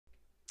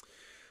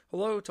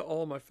Hello to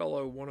all my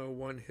fellow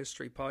 101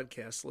 History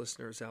Podcast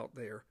listeners out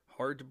there.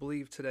 Hard to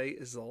believe today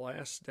is the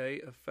last day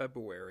of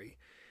February.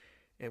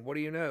 And what do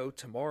you know?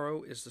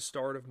 Tomorrow is the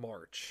start of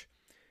March.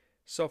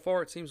 So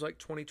far, it seems like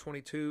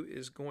 2022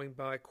 is going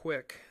by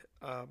quick,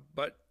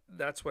 but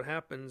that's what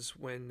happens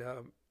when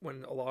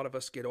a lot of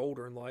us get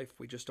older in life.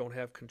 We just don't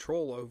have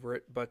control over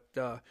it. But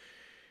the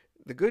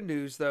good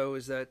news, though,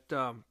 is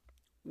that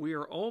we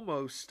are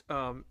almost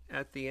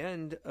at the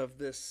end of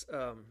this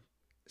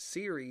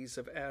series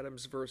of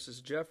Adams versus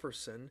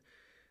Jefferson,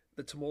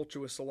 the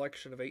tumultuous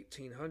election of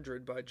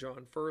 1800 by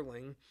John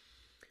Ferling.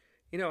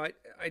 You know,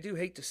 I do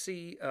hate to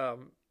see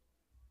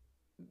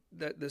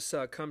that this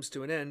comes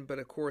to an end, but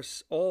of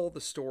course, all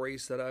the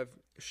stories that I've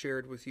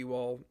shared with you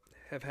all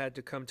have had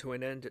to come to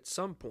an end at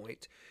some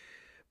point.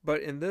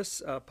 But in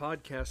this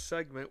podcast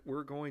segment,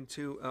 we're going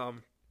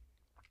to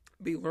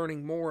be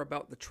learning more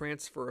about the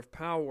transfer of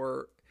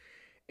power,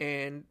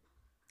 and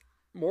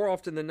more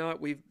often than not,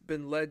 we've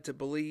been led to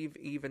believe,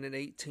 even in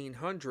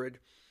 1800,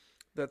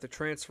 that the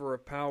transfer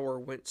of power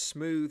went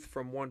smooth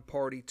from one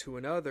party to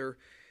another.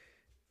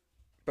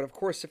 But of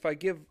course, if I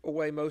give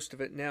away most of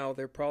it now,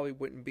 there probably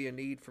wouldn't be a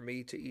need for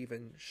me to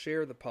even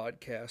share the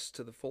podcast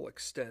to the full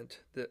extent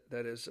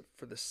that is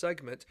for this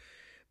segment.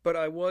 But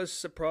I was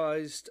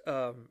surprised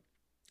to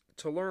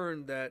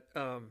learn that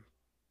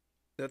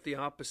the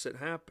opposite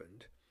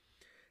happened.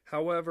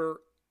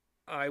 However,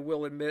 I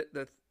will admit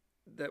that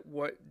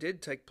what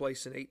did take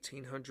place in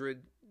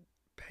 1800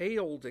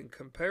 paled in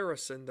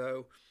comparison,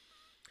 though,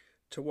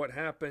 to what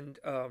happened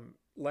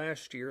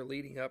last year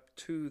leading up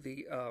to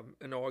the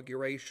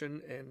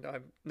inauguration. And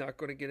I'm not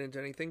going to get into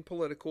anything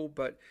political,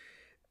 but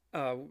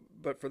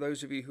for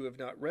those of you who have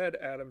not read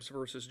Adams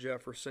versus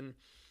Jefferson,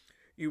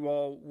 you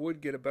all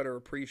would get a better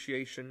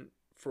appreciation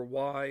for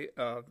why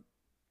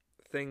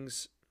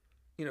things,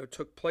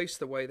 took place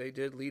the way they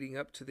did leading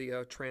up to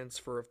the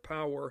transfer of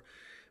power.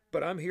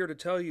 But I'm here to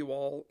tell you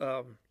all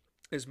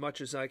as much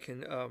as I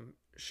can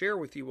share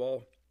with you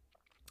all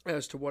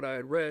as to what I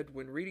had read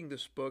when reading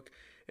this book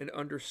and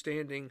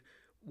understanding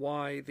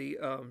why the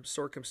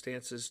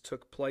circumstances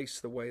took place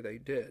the way they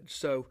did.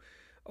 So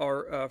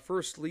our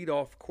first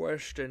leadoff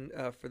question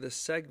for this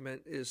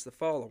segment is the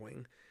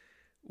following.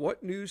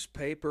 What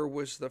newspaper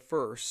was the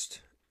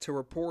first to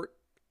report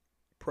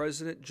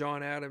President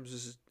John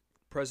Adams's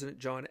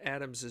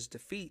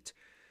defeat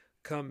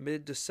come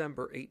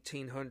mid-December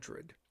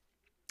 1800?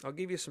 I'll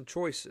give you some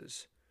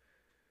choices.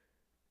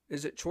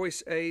 Is it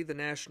choice A, the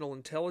National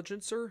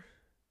Intelligencer?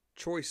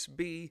 Choice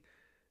B,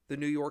 the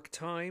New York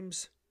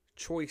Times?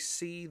 Choice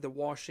C, the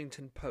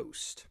Washington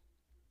Post?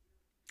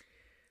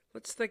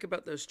 Let's think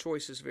about those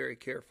choices very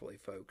carefully,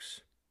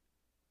 folks.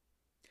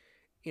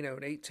 In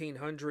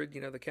 1800,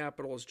 the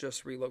capital is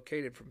just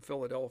relocated from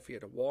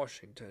Philadelphia to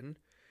Washington.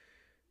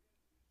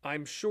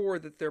 I'm sure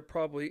that there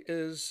probably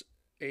is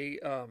a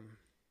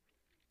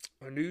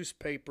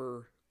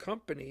newspaper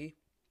company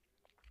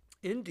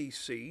in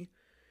D.C.,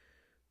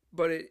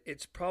 but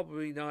it's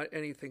probably not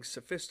anything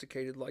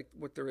sophisticated like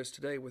what there is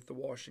today with the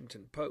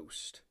Washington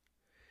Post.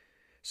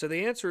 So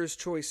the answer is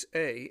choice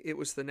A. It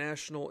was the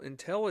National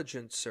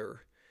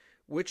Intelligencer,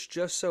 which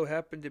just so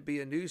happened to be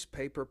a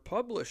newspaper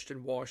published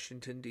in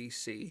Washington,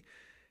 D.C.,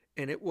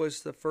 and it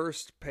was the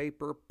first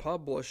paper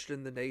published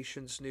in the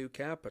nation's new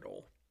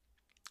capital.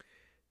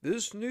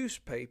 This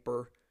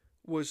newspaper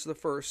was the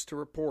first to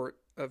report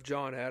of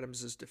John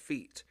Adams's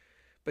defeat.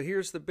 But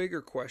here's the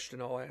bigger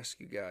question I'll ask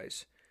you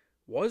guys.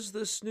 Was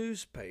this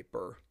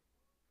newspaper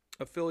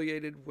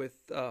affiliated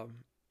with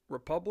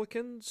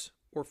Republicans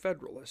or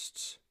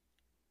Federalists?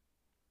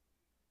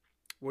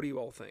 What do you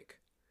all think?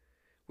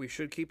 We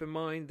should keep in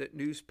mind that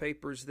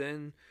newspapers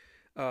then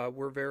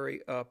were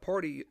very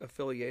party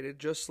affiliated,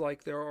 just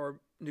like there are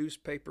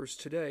newspapers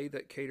today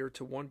that cater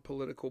to one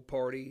political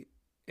party,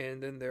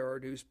 and then there are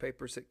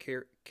newspapers that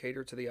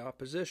cater to the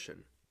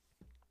opposition.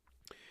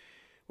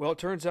 Well, it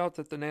turns out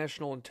that the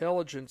National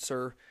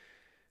Intelligencer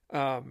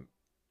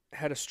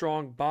had a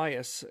strong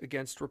bias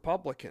against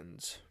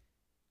Republicans,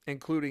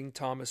 including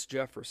Thomas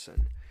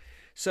Jefferson.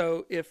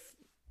 So if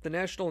the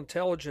National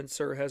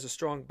Intelligencer has a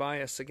strong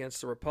bias against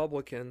the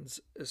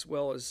Republicans, as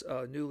well as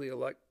newly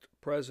elected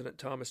President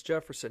Thomas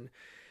Jefferson,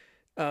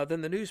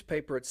 then the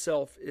newspaper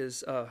itself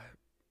is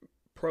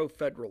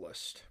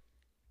pro-Federalist.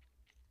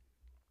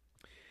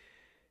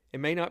 It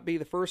may not be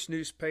the first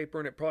newspaper,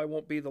 and it probably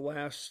won't be the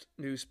last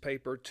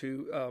newspaper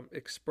to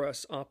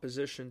express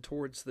opposition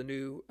towards the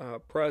new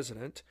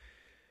president,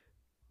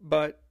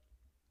 but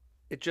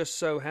it just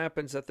so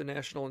happens that the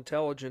National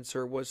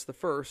Intelligencer was the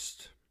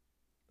first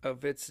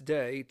of its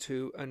day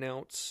to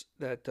announce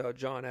that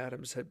John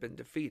Adams had been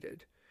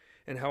defeated.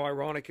 And how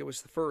ironic it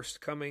was the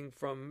first, coming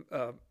from,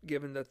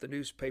 given that the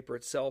newspaper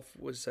itself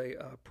was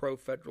a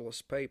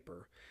pro-Federalist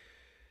paper.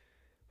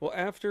 Well,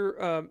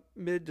 after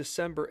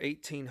mid-December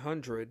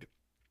 1800,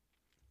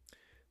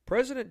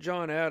 President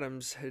John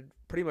Adams had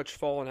pretty much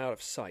fallen out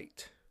of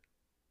sight.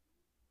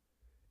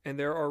 And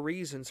there are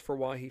reasons for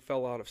why he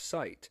fell out of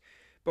sight.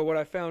 But what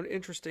I found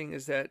interesting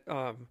is that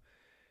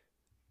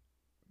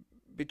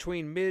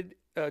between mid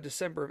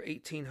December of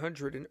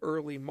 1800 and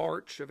early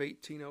March of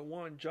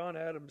 1801, John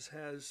Adams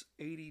has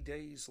 80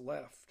 days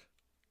left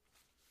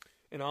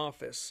in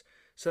office.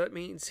 So that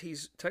means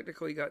he's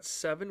technically got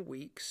 7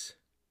 weeks.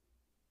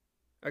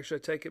 Actually,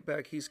 I take it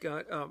back. He's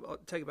got, I'll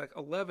take it back,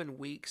 11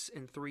 weeks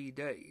and 3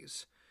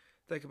 days.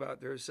 Think about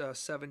it. There's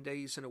 7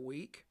 days in a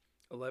week.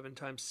 11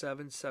 times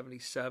 7,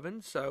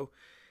 77. So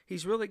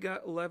he's really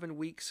got 11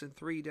 weeks and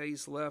 3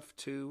 days left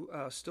to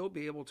still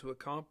be able to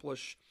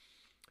accomplish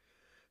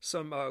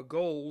some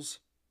goals.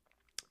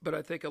 But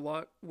I think a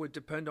lot would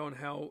depend on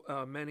how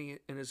many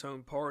in his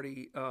own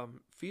party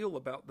feel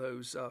about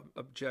those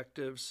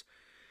objectives.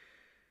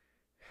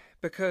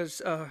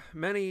 Because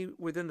many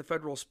within the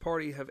Federalist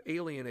Party have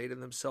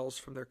alienated themselves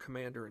from their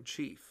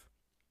commander-in-chief.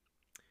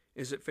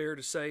 Is it fair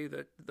to say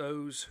that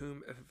those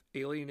whom have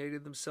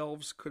alienated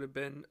themselves could have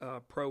been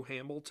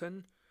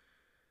pro-Hamilton?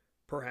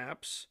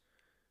 Perhaps.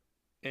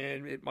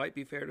 And it might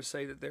be fair to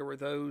say that there were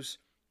those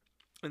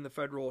in the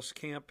Federalist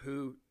camp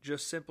who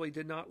just simply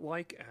did not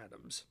like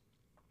Adams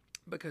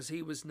because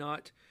he was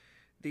not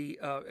the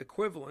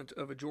equivalent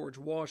of a George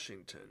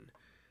Washington.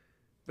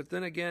 But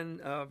then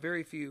again,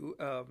 very few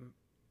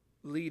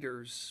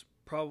leaders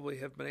probably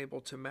have been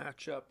able to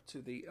match up to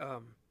the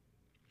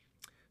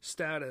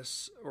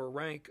status or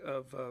rank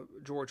of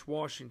George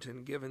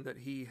Washington, given that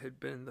he had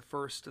been the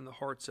first in the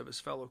hearts of his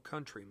fellow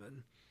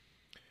countrymen.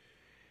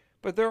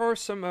 But there are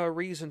some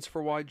reasons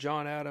for why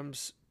John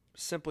Adams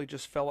simply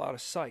just fell out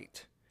of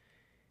sight.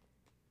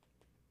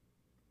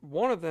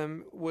 One of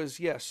them was,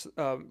 yes,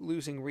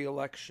 losing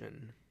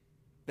re-election.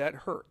 That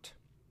hurt.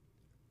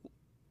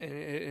 And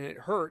it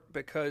hurt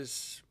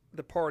because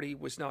the party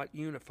was not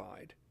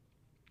unified.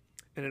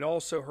 And it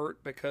also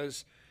hurt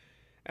because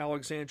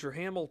Alexander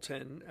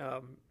Hamilton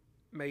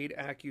made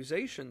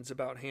accusations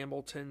about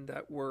Hamilton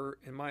that were,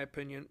 in my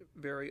opinion,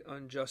 very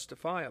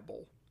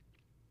unjustifiable.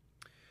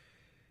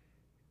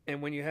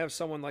 And when you have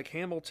someone like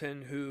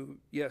Hamilton who,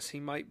 yes, he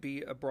might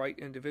be a bright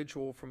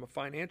individual from a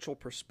financial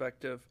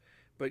perspective,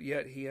 but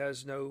yet he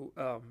has no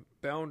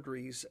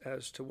boundaries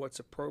as to what's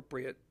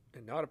appropriate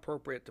and not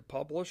appropriate to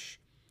publish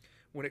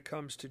when it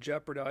comes to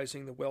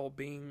jeopardizing the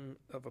well-being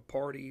of a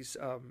party's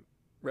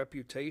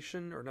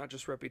reputation, or not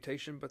just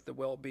reputation, but the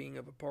well-being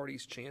of a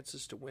party's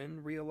chances to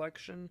win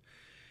re-election,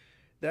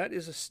 that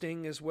is a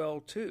sting as well,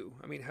 too.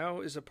 I mean,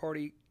 how is a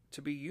party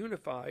to be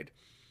unified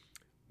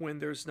when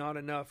there's not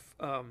enough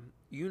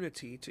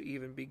unity to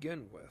even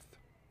begin with?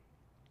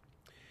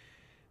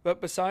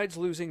 But besides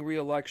losing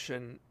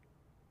re-election,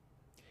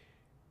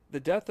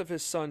 the death of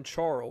his son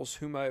Charles,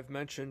 whom I have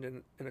mentioned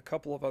in a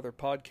couple of other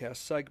podcast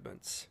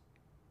segments,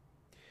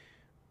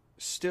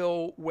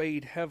 still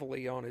weighed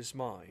heavily on his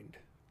mind.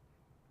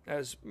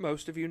 As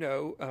most of you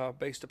know,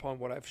 based upon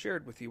what I've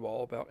shared with you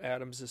all about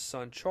Adams's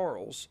son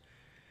Charles.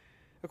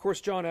 Of course,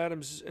 John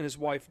Adams and his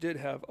wife did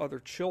have other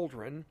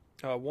children,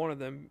 one of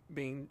them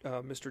being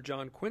Mr.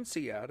 John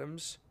Quincy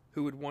Adams,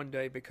 who would one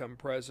day become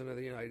President of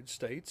the United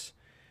States.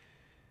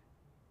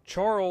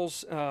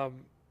 Charles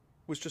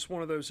was just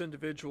one of those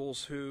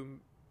individuals who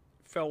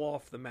fell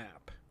off the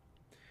map.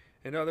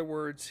 In other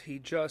words, he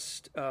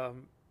just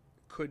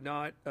could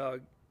not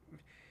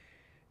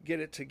get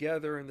it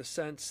together in the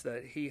sense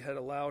that he had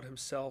allowed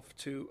himself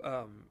to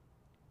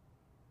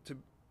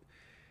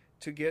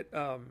get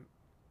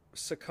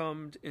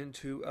succumbed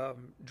into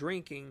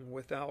drinking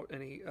without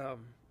any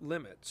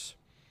limits.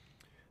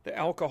 The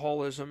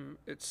alcoholism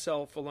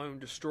itself alone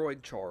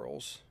destroyed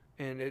Charles,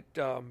 and it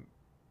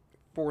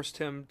forced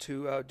him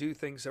to do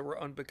things that were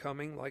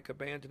unbecoming, like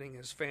abandoning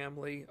his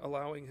family,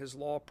 allowing his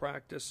law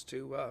practice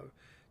to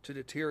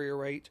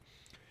deteriorate.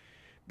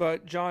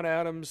 But John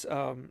Adams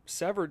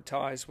severed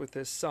ties with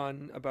his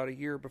son about a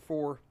year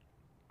before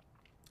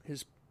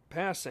his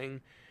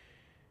passing,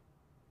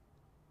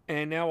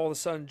 and now all of a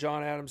sudden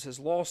John Adams has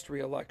lost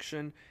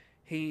re-election.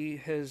 He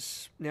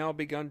has now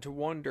begun to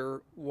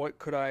wonder, what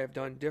could I have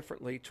done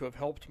differently to have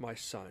helped my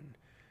son?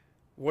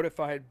 What if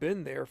I had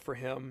been there for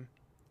him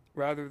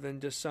rather than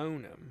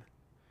disown him?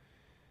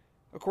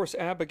 Of course,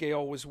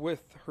 Abigail was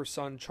with her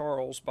son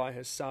Charles by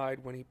his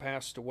side when he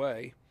passed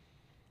away.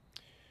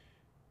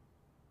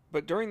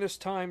 But during this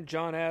time,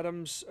 John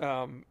Adams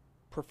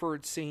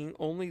preferred seeing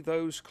only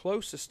those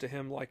closest to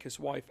him, like his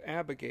wife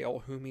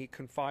Abigail, whom he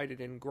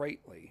confided in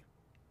greatly.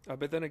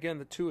 But then again,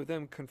 the two of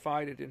them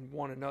confided in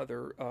one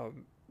another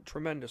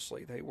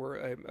tremendously. They were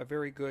a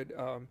very good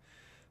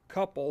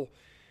couple.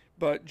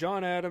 But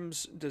John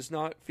Adams does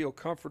not feel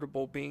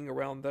comfortable being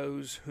around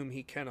those whom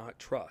he cannot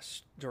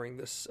trust during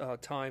this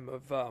time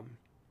of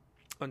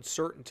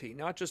uncertainty,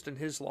 not just in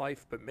his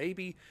life, but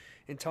maybe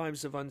in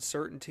times of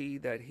uncertainty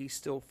that he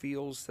still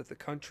feels that the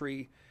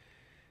country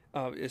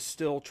is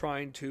still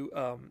trying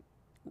to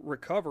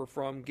recover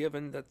from,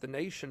 given that the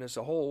nation as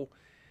a whole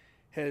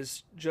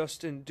has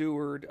just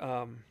endured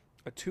a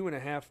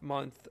 2.5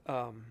 month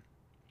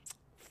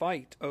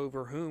fight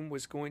over whom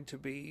was going to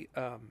be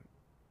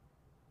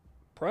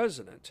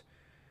president,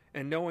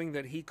 and knowing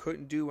that he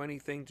couldn't do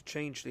anything to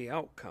change the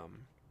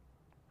outcome.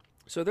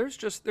 So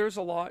there's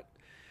a lot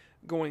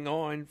going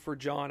on for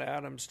John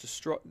Adams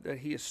that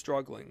he is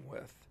struggling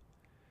with.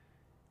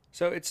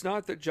 So it's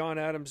not that John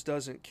Adams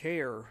doesn't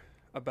care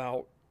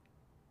about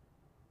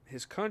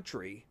his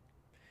country,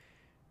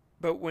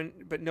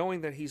 but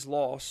knowing that he's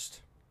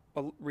lost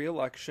a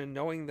re-election,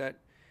 knowing that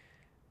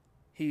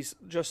he's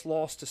just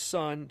lost a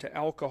son to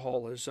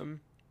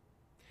alcoholism,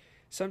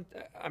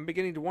 I'm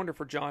beginning to wonder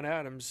for John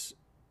Adams.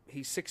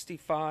 He's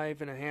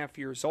 65 and a half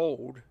years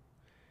old.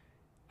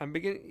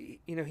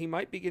 He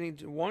might be beginning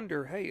to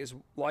wonder, hey, is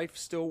life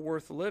still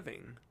worth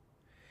living?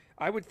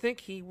 I would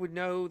think he would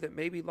know that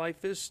maybe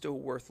life is still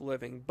worth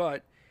living,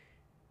 but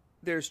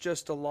there's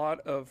just a lot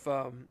of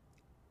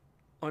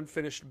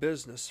unfinished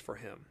business for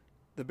him.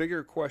 The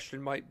bigger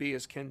question might be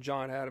is, can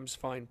John Adams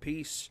find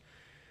peace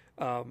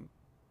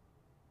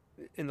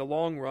in the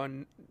long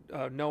run,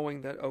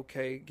 knowing that,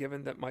 okay,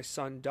 given that my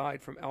son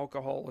died from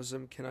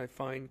alcoholism, can I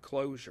find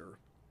closure?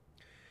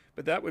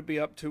 But that would be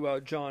up to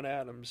John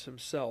Adams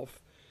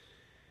himself.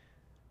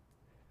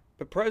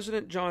 But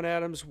President John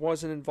Adams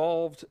wasn't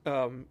involved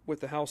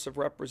with the House of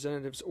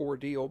Representatives'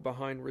 ordeal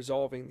behind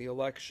resolving the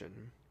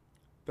election.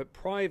 But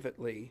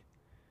privately,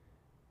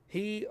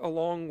 he,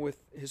 along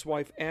with his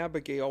wife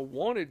Abigail,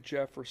 wanted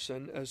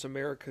Jefferson as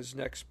America's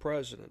next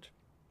president,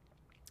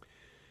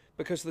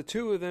 because the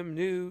two of them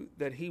knew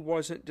that he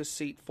wasn't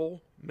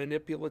deceitful,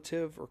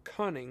 manipulative, or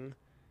cunning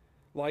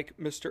like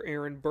Mr.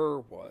 Aaron Burr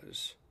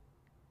was.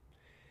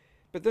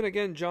 But then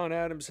again, John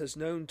Adams has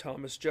known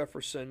Thomas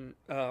Jefferson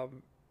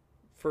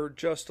for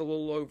just a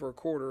little over a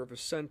quarter of a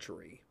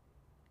century.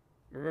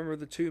 Remember,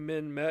 the two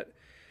men met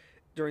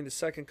during the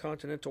Second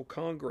Continental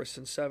Congress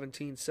in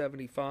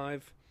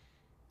 1775.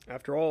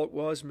 After all, it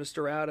was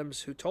Mr.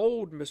 Adams who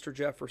told Mr.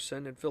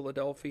 Jefferson in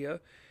Philadelphia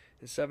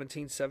in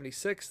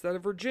 1776 that a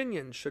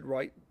Virginian should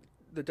write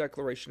the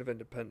Declaration of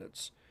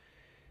Independence.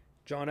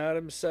 John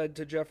Adams said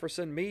to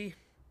Jefferson, "Me,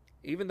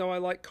 even though I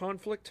like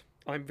conflict,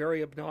 I'm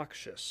very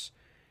obnoxious.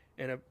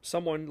 And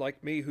someone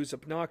like me who's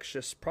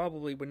obnoxious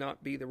probably would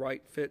not be the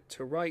right fit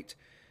to write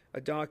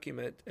a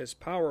document as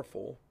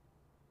powerful,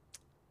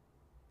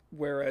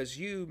 whereas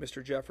you,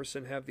 Mr.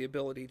 Jefferson, have the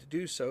ability to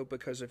do so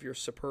because of your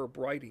superb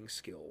writing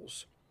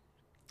skills."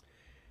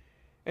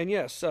 And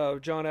yes,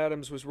 John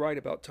Adams was right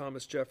about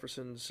Thomas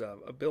Jefferson's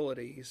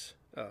abilities,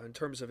 in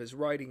terms of his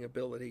writing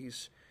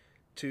abilities,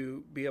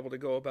 to be able to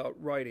go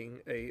about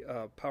writing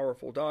a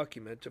powerful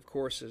document. Of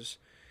course, as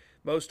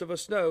most of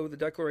us know, the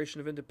Declaration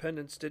of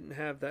Independence didn't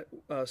have that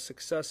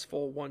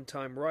successful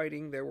one-time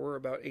writing. There were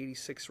about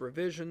 86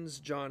 revisions.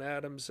 John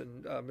Adams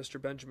and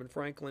Mr. Benjamin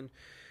Franklin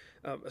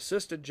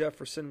assisted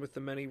Jefferson with the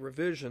many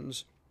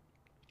revisions.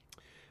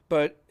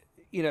 But,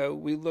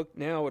 we look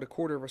now at a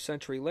quarter of a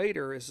century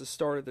later as the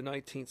start of the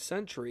 19th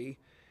century.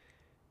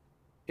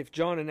 If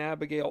John and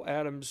Abigail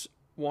Adams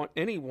want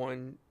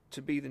anyone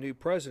to be the new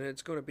president,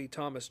 it's going to be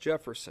Thomas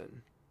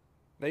Jefferson.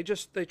 They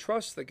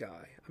trust the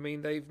guy. I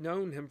mean, they've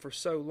known him for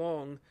so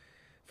long,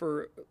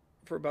 for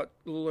about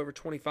a little over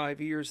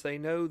 25 years. They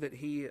know that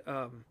he,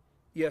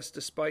 yes,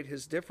 despite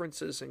his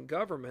differences in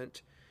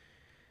government,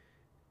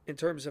 in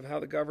terms of how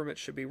the government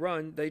should be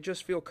run, they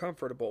just feel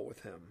comfortable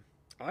with him.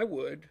 I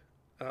would,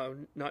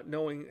 not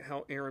knowing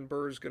how Aaron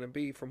Burr is going to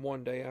be from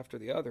one day after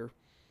the other.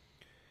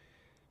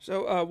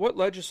 So what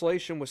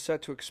legislation was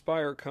set to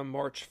expire come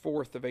March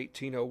 4th of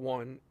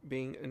 1801,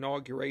 being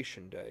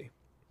Inauguration Day?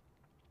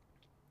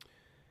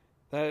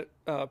 That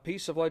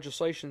piece of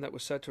legislation that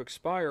was set to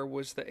expire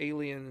was the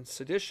Alien and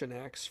Sedition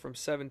Acts from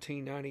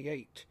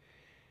 1798.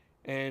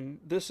 And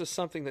this is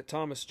something that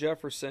Thomas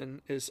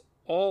Jefferson is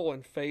all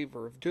in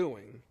favor of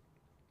doing.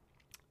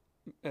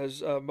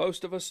 As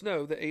most of us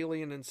know, the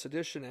Alien and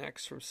Sedition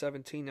Acts from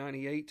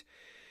 1798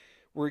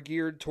 were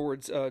geared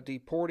towards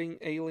deporting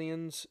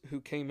aliens who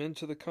came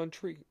into the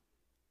country,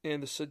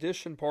 and the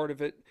sedition part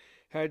of it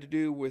had to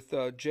do with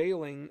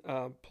jailing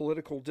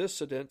political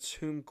dissidents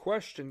whom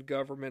questioned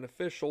government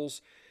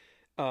officials,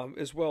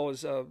 as well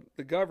as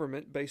the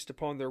government, based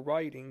upon their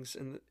writings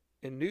in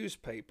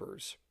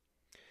newspapers.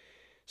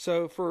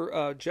 So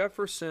for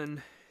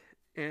Jefferson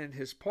and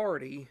his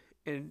party,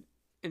 and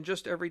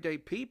just everyday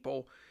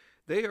people,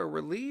 they are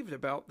relieved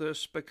about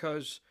this,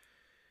 because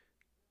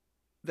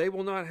they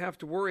will not have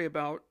to worry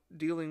about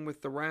dealing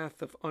with the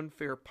wrath of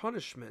unfair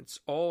punishments,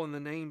 all in the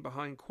name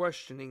behind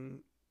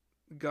questioning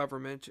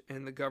government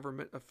and the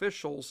government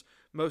officials,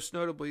 most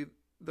notably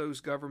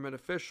those government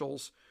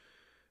officials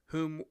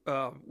whom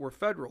were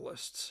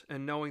Federalists.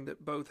 And knowing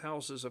that both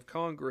houses of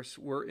Congress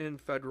were in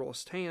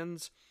Federalist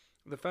hands,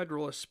 the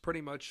Federalists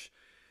pretty much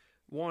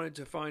wanted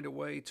to find a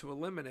way to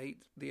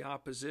eliminate the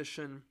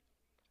opposition,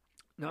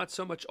 not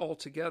so much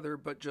altogether,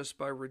 but just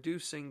by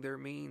reducing their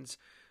means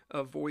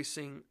of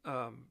voicing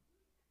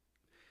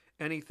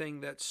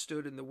anything that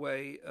stood in the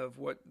way of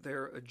what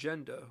their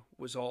agenda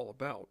was all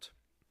about.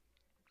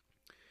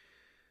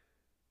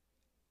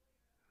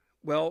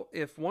 Well,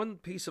 if one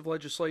piece of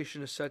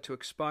legislation is set to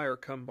expire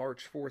come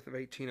March 4th of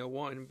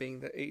 1801, being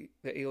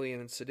the Alien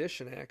and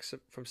Sedition Acts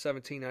from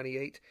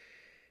 1798,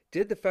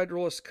 did the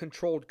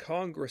Federalist-controlled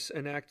Congress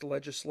enact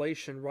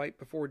legislation right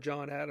before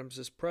John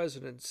Adams's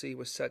presidency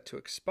was set to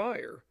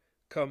expire?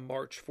 come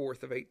March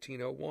 4th of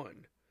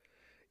 1801.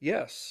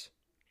 Yes,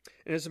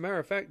 and as a matter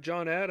of fact,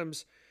 John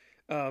Adams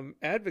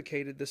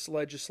advocated this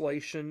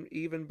legislation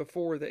even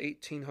before the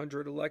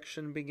 1800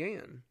 election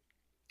began.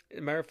 As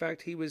a matter of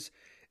fact, he was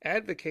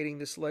advocating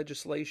this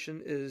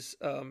legislation as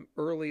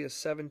early as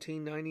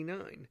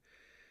 1799.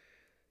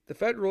 The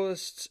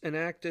Federalists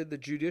enacted the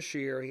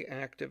Judiciary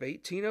Act of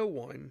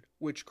 1801,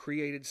 which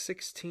created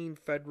 16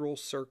 federal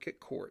circuit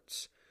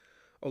courts,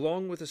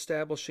 along with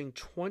establishing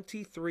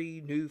 23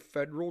 new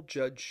federal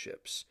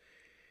judgeships,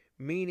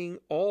 meaning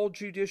all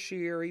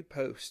judiciary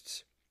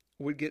posts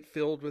would get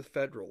filled with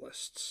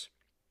Federalists.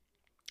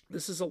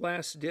 This is a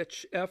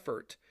last-ditch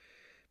effort,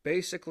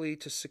 basically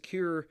to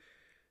secure,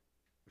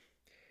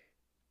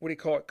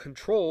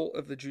 control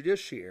of the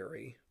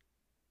judiciary.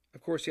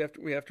 Of course,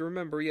 we have to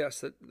remember,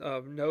 yes, that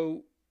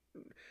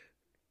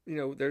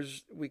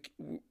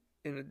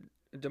in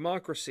a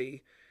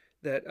democracy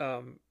that,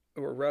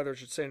 or rather, I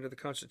should say, under the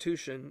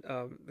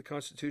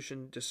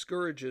Constitution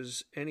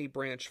discourages any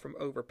branch from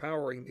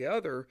overpowering the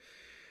other.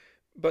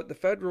 But the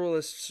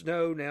Federalists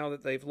know now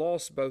that they've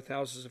lost both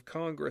houses of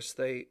Congress,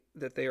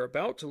 that they are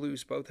about to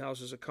lose both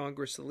houses of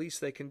Congress. The least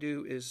they can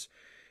do is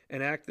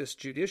enact this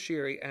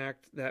Judiciary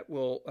Act that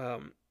will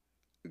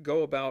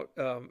go about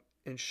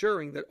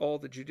ensuring that all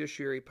the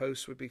judiciary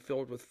posts would be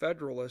filled with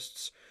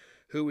Federalists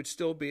who would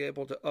still be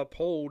able to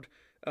uphold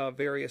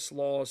various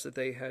laws that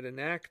they had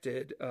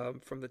enacted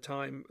from the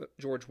time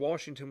George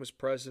Washington was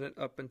president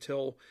up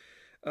until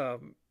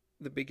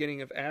the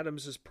beginning of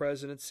Adams's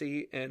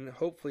presidency, and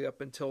hopefully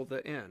up until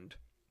the end.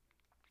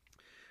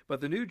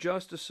 But the new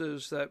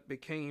justices that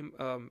became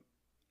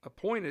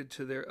appointed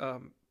to their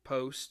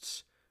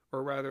posts,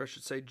 or rather I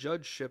should say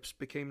judgeships,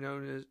 became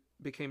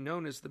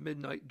known as the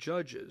Midnight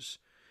Judges.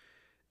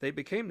 They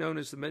became known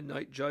as the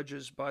Midnight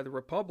Judges by the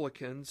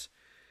Republicans,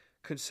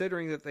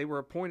 considering that they were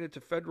appointed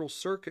to federal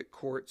circuit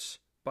courts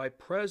by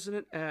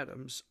President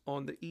Adams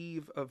on the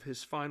eve of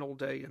his final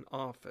day in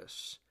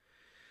office.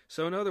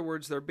 So in other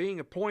words, they're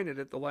being appointed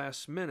at the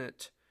last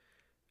minute,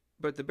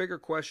 but the bigger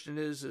question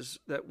is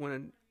that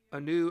when a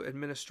new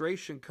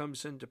administration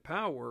comes into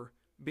power,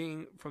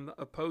 being from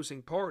the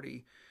opposing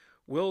party,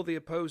 will the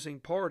opposing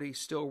party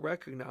still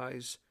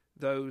recognize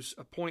those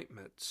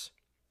appointments?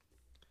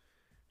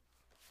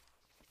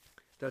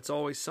 That's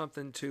always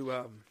something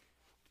to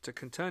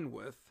contend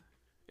with,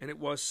 and it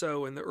was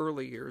so in the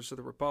early years of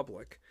the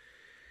Republic.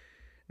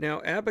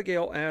 Now,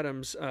 Abigail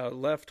Adams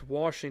left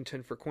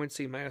Washington for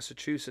Quincy,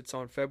 Massachusetts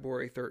on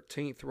February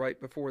 13th, right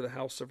before the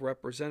House of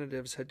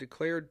Representatives had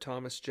declared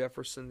Thomas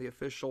Jefferson the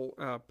official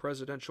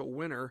presidential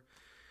winner.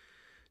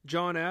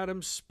 John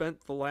Adams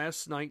spent the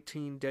last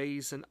 19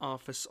 days in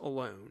office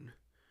alone.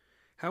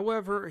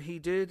 However, he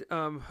did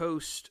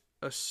host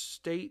a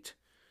state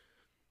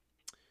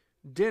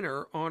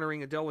dinner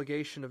honoring a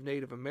delegation of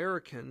Native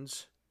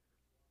Americans,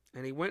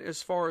 and he went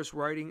as far as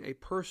writing a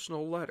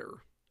personal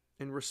letter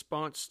in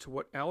response to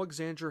what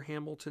Alexander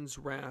Hamilton's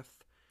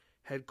wrath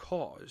had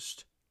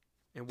caused,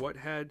 and what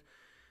had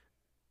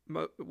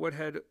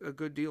a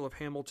good deal of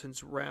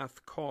Hamilton's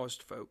wrath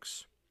caused,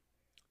 folks.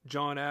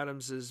 John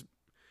Adams's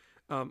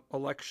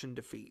election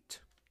defeat.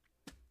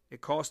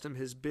 It cost him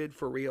his bid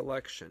for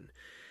re-election.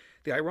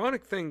 The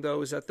ironic thing,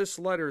 though, is that this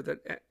letter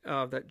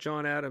that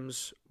John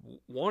Adams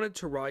wanted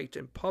to write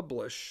and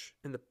publish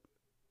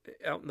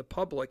out in the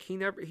public, he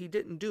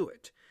didn't do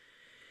it.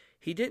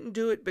 He didn't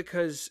do it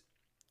because,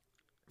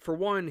 for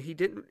one, he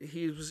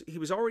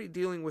was already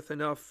dealing with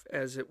enough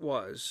as it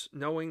was,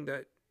 knowing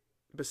that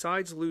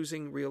besides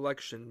losing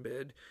re-election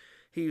bid,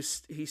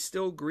 he's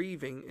still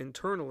grieving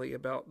internally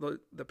about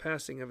the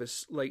passing of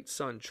his late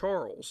son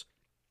Charles.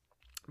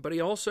 But he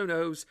also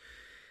knows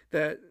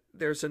that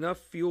there's enough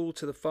fuel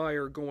to the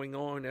fire going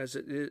on as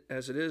it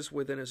is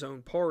within his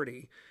own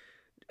party.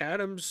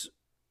 Adams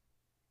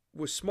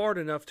was smart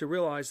enough to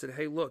realize that,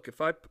 hey, look,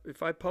 if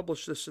I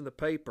publish this in the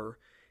paper,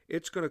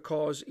 it's going to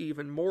cause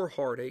even more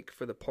heartache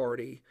for the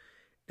party,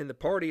 and the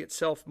party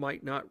itself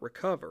might not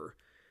recover.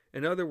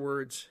 In other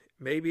words,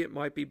 maybe it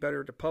might be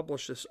better to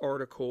publish this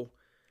article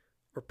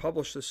or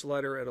publish this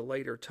letter at a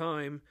later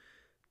time,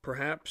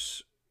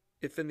 perhaps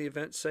if in the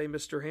event, say,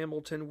 Mr.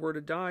 Hamilton were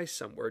to die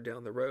somewhere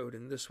down the road,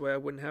 and this way I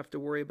wouldn't have to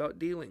worry about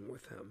dealing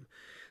with him.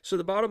 So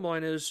the bottom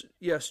line is,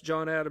 yes,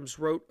 John Adams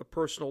wrote a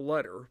personal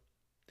letter,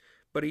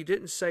 but he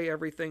didn't say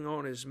everything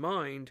on his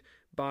mind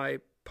by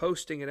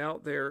posting it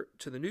out there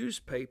to the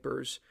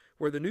newspapers,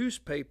 where the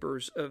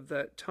newspapers of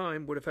that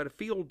time would have had a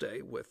field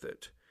day with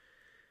it.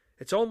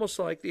 It's almost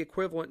like the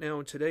equivalent now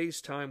in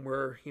today's time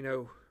where,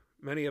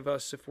 many of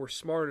us, if we're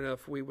smart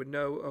enough, we would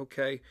know,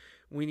 okay,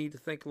 we need to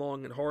think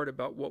long and hard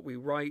about what we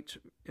write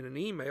in an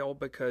email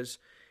because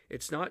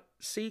it's not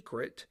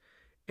secret,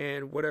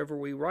 and whatever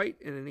we write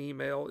in an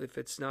email, if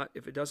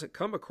it doesn't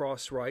come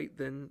across right,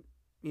 then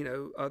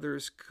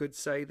others could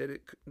say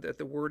that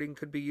the wording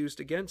could be used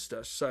against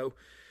us. So,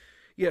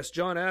 yes,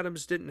 John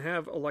Adams didn't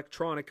have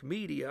electronic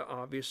media,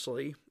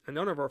 obviously, and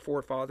none of our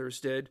forefathers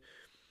did.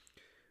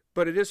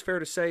 But it is fair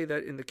to say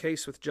that in the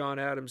case with John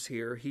Adams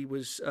here, he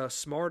was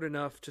smart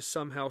enough to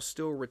somehow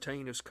still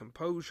retain his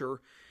composure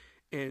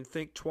and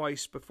think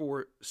twice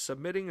before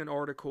submitting an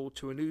article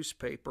to a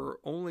newspaper,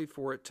 only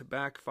for it to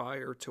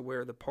backfire to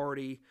where the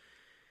party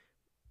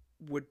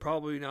would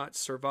probably not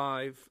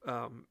survive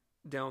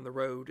down the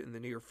road in the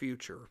near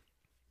future.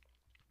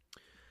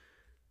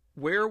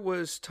 Where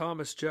was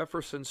Thomas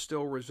Jefferson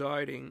still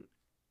residing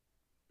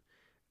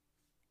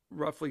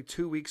roughly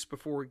 2 weeks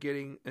before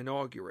getting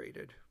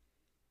inaugurated?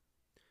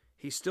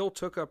 He still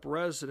took up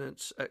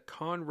residence at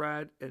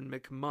Conrad and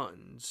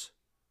McMunn's.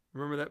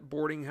 Remember that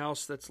boarding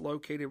house that's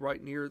located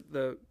right near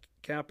the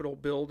Capitol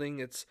building?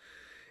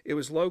 It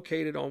was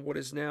located on what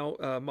is now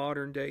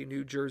modern-day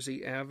New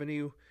Jersey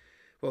Avenue.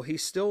 Well,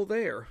 he's still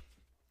there.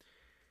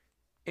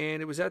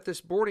 And it was at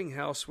this boarding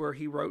house where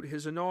he wrote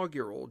his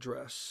inaugural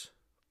address,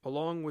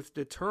 along with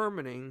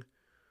determining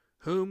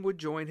whom would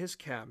join his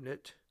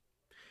cabinet.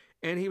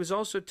 And he was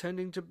also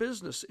tending to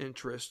business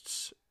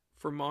interests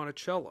for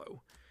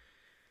Monticello.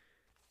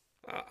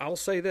 I'll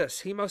say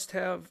this, he must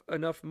have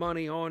enough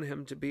money on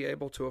him to be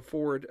able to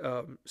afford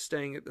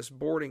staying at this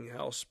boarding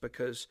house,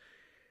 because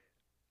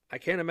I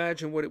can't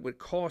imagine what it would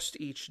cost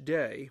each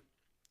day.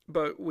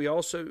 But we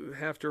also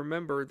have to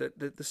remember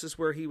that this is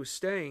where he was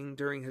staying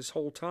during his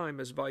whole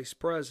time as vice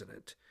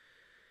president.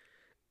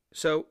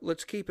 So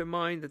let's keep in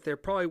mind that there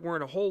probably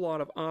weren't a whole lot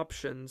of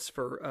options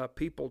for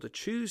people to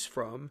choose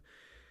from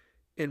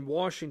in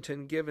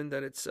Washington, given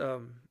that it's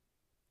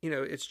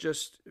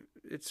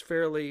it's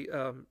fairly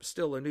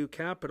still a new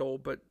capital,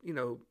 but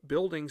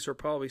buildings are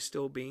probably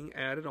still being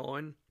added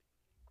on.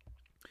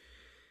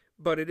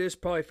 But it is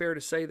probably fair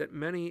to say that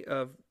many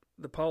of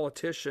the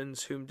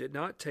politicians whom did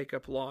not take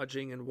up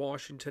lodging in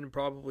Washington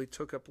probably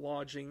took up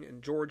lodging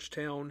in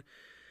Georgetown,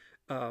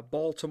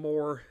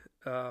 Baltimore,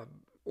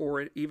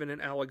 or even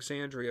in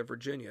Alexandria,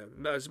 Virginia.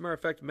 As a matter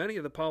of fact, many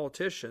of the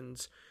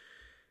politicians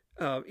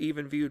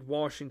even viewed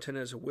Washington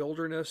as a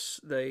wilderness.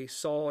 They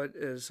saw it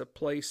as a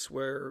place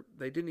where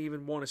they didn't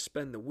even want to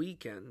spend the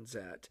weekends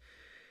at.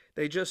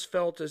 They just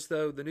felt as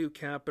though the new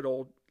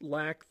capital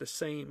lacked the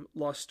same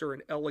luster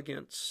and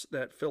elegance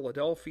that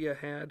Philadelphia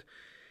had,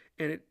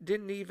 and it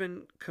didn't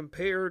even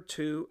compare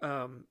to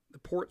the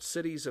port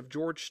cities of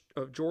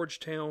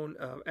Georgetown,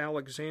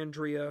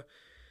 Alexandria,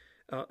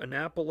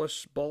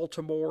 Annapolis,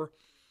 Baltimore.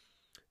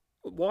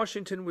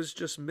 Washington was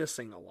just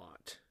missing a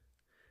lot.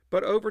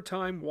 But over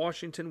time,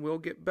 Washington will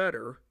get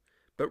better.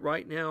 But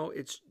right now,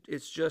 it's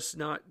just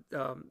not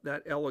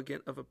that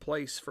elegant of a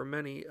place for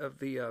many of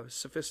the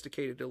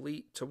sophisticated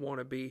elite to want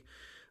to be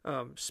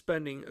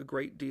spending a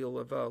great deal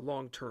of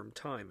long-term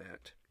time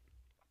at.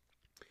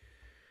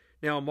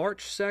 Now,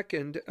 March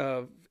 2nd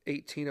of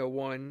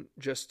 1801,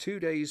 just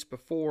 2 days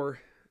before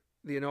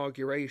the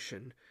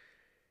inauguration,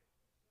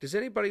 does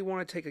anybody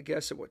want to take a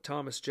guess at what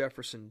Thomas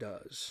Jefferson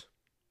does?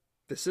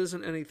 This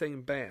isn't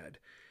anything bad.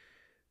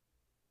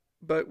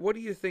 But what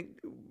do you think,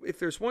 if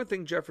there's one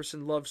thing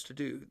Jefferson loves to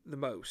do the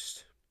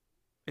most,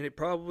 and it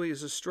probably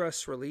is a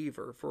stress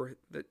reliever for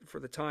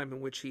the time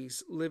in which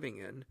he's living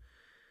in,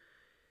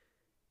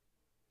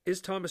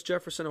 is Thomas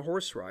Jefferson a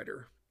horse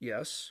rider?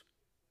 Yes.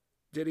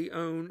 Did he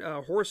own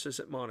horses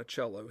at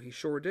Monticello? He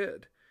sure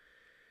did.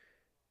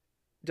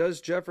 Does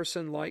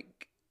Jefferson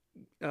like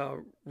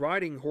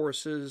riding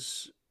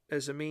horses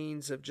as a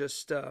means of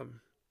just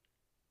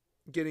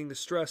getting the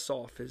stress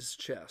off his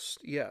chest?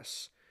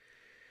 Yes.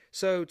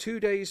 So 2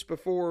 days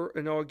before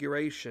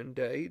Inauguration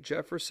Day,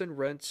 Jefferson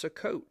rents a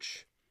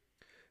coach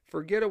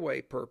for getaway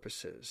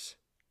purposes.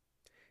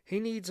 He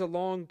needs a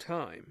long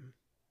time.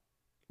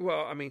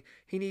 Well, I mean,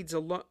 he needs a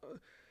lot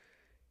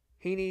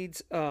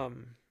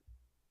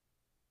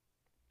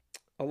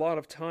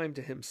of time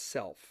to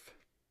himself.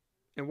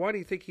 And why do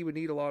you think he would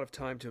need a lot of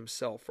time to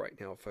himself right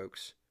now,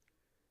 folks?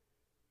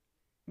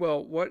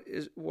 Well, what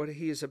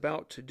he is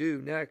about to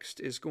do next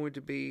is going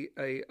to be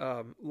a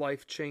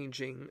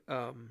life-changing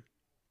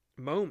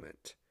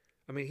moment.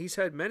 I mean, he's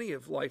had many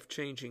of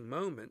life-changing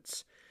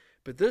moments,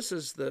 but this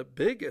is the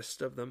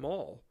biggest of them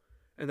all,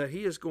 and that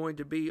he is going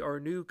to be our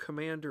new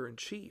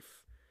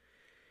commander-in-chief.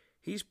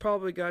 He's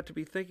probably got to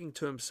be thinking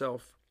to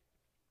himself,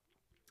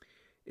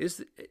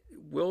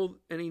 will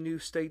any new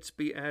states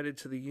be added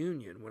to the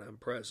Union when I'm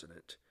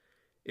president?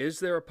 Is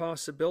there a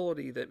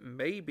possibility that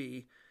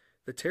maybe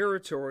the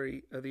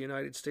territory of the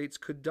United States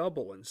could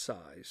double in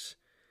size?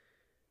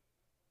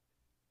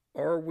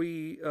 Are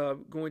we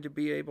going to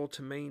be able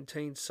to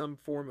maintain some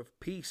form of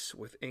peace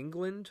with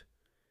England?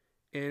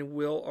 And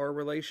will our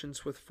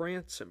relations with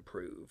France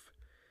improve?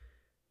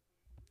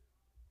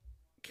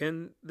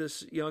 Can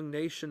this young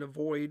nation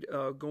avoid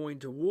going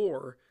to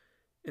war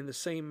in the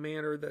same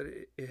manner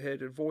that it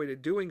had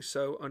avoided doing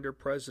so under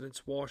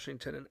Presidents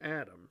Washington and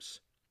Adams?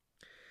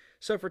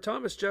 So for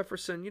Thomas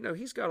Jefferson,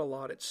 he's got a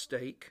lot at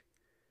stake.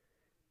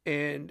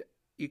 And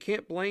you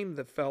can't blame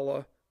the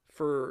fella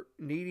for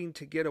needing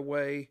to get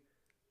away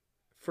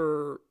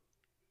for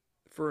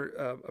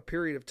a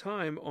period of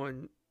time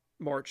on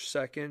March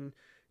 2nd,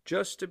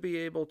 just to be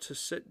able to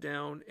sit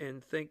down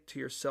and think to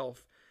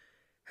yourself,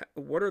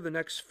 what are the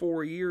next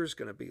 4 years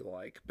going to be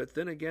like? But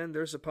then again,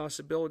 there's a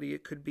possibility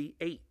it could be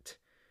 8.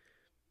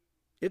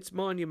 It's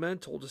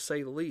monumental, to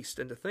say the least,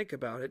 and to think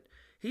about it,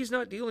 he's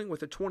not dealing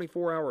with a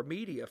 24-hour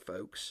media,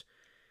 folks.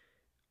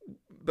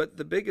 But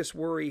the biggest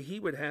worry he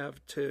would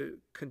have to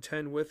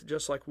contend with,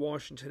 just like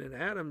Washington and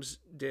Adams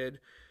did,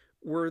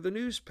 were the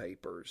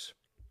newspapers.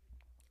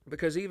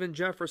 Because even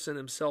Jefferson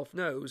himself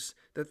knows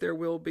that there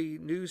will be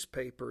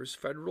newspapers,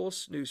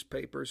 Federalist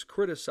newspapers,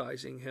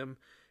 criticizing him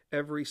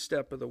every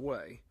step of the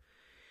way.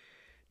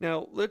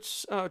 Now,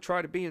 let's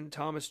try to be in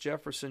Thomas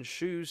Jefferson's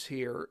shoes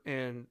here,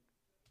 and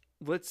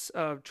let's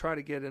try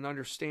to get an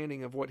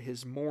understanding of what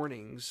his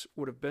mornings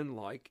would have been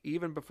like,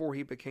 even before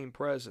he became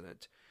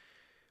president.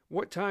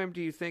 What time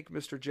do you think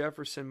Mr.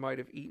 Jefferson might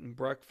have eaten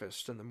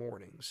breakfast in the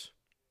mornings?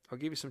 I'll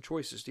give you some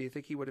choices. Do you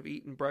think he would have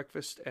eaten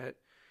breakfast at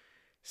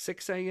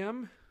 6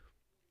 a.m.,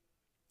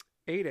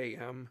 8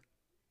 a.m.,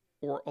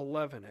 or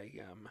 11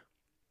 a.m.?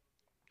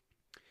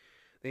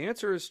 The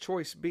answer is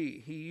choice B.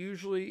 He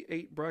usually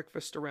ate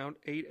breakfast around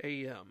 8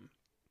 a.m.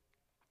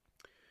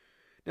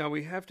 Now,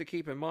 we have to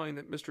keep in mind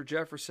that Mr.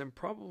 Jefferson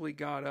probably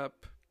got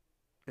up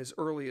as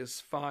early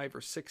as 5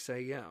 or 6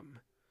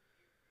 a.m.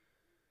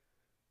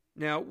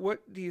 Now,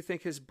 what do you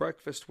think his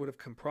breakfast would have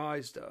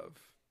comprised of?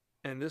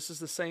 And this is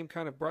the same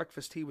kind of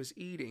breakfast he was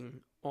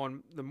eating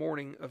on the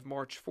morning of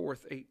March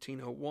 4th,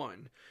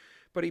 1801.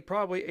 But he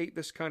probably ate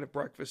this kind of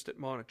breakfast at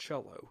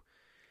Monticello.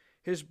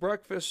 His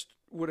breakfast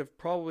would have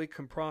probably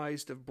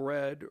comprised of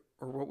bread,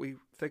 or what we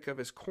think of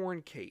as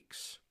corn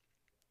cakes,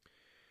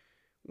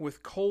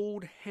 with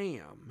cold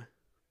ham.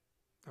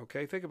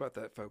 Okay, think about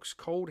that, folks.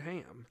 Cold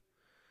ham.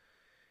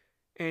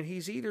 And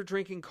he's either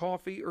drinking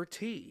coffee or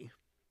tea.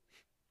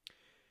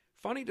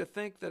 Funny to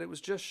think that it was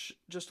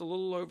just a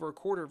little over a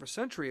quarter of a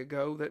century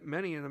ago that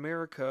many in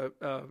America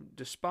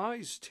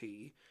despised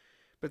tea.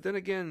 But then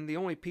again, the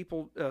only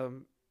people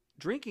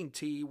drinking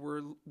tea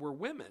were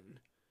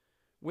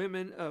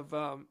women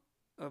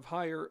of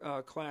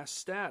higher class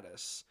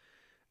status.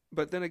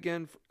 But then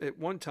again, at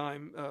one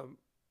time,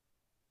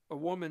 a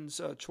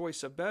woman's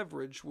choice of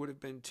beverage would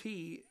have been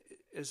tea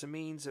as a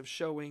means of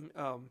showing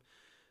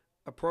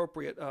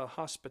appropriate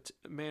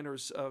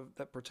manners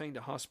that pertain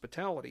to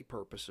hospitality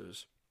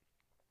purposes.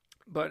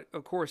 But,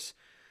 of course,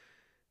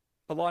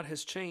 a lot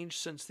has changed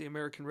since the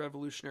American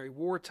Revolutionary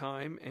War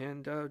time,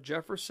 and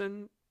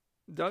Jefferson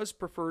does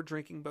prefer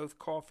drinking both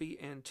coffee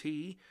and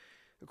tea.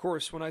 Of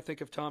course, when I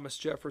think of Thomas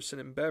Jefferson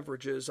and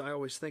beverages, I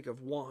always think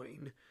of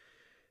wine,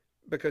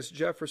 because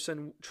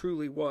Jefferson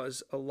truly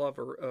was a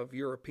lover of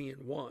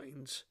European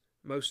wines,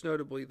 most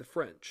notably the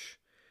French.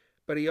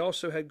 But he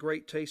also had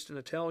great taste in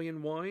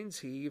Italian wines.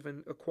 He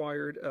even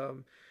acquired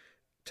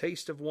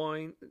taste of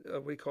wine.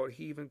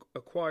 He even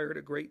acquired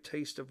a great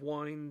taste of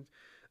wine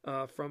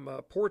from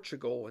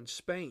Portugal and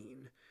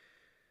Spain.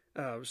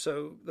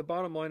 So the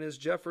bottom line is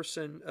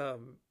Jefferson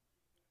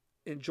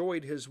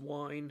enjoyed his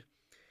wine,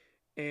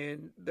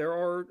 and there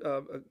are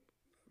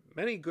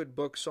many good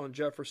books on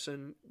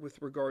Jefferson with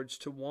regards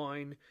to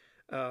wine,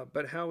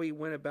 but how he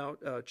went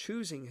about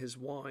choosing his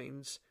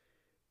wines,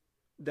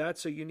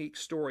 that's a unique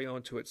story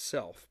unto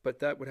itself, but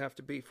that would have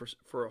to be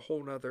for a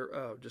whole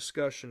nother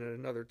discussion at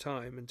another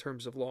time in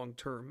terms of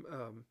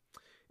long-term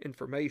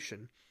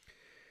information.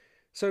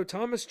 So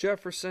Thomas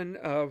Jefferson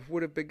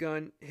would have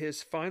begun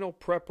his final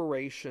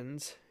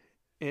preparations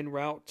en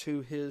route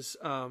to his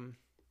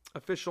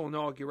official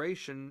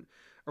inauguration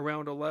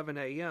around 11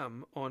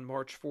 a.m. on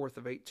March 4th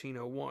of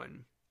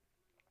 1801.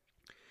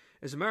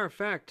 As a matter of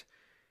fact,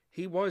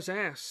 he was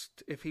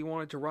asked if he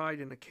wanted to ride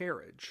in a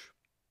carriage.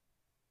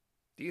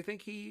 Do you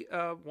think he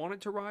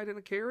wanted to ride in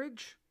a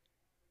carriage?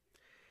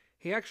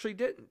 He actually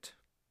didn't.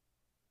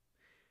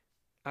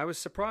 I was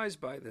surprised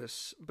by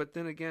this, but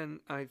then again,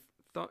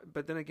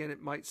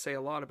 it might say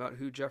a lot about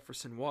who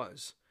Jefferson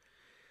was.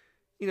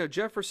 You know,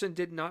 Jefferson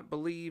did not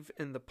believe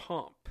in the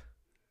pomp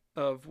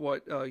of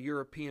what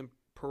European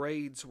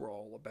parades were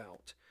all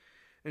about.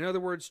 In other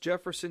words,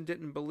 Jefferson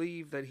didn't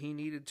believe that he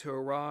needed to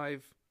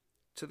arrive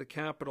to the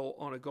Capitol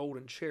on a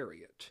golden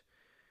chariot.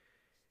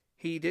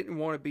 He didn't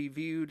want to be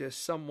viewed as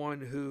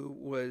someone who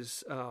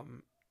was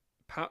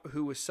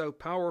so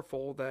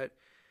powerful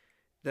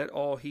that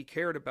all he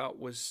cared about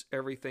was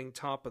everything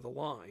top of the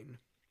line.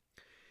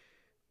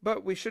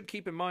 But we should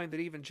keep in mind that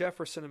even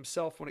Jefferson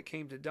himself, when it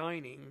came to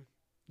dining,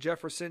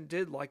 Jefferson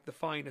did like the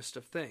finest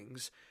of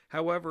things.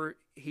 However,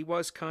 he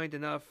was kind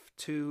enough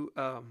to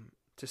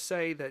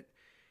say that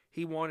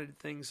he wanted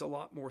things a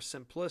lot more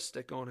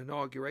simplistic on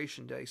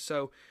Inauguration Day.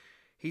 So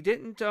he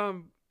didn't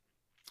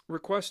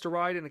request a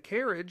ride in a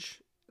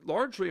carriage,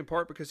 largely in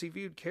part because he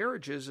viewed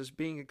carriages as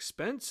being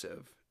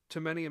expensive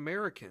to many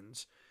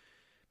Americans.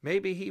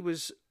 Maybe he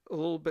was a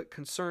little bit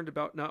concerned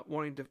about not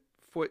wanting to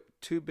foot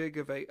too big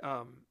of a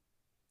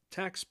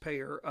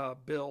taxpayer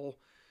bill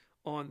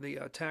on the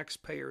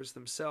taxpayers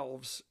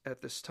themselves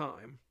at this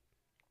time.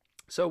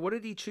 So what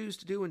did he choose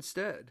to do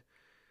instead?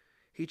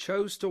 He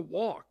chose to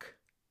walk.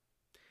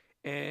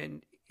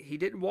 And he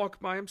didn't walk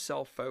by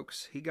himself,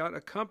 folks. He got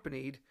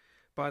accompanied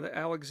by the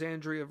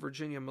Alexandria,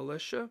 Virginia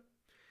militia.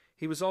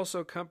 He was also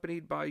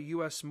accompanied by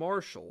U.S.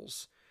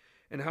 Marshals.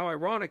 And how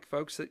ironic,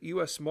 folks, that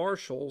U.S.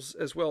 Marshals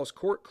as well as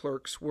court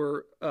clerks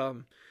were,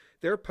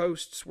 their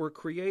posts were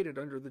created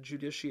under the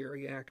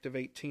Judiciary Act of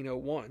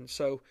 1801.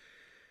 So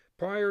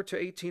prior to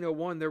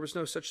 1801, there was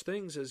no such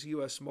things as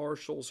U.S.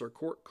 Marshals or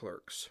court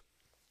clerks.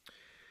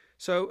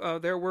 So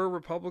there were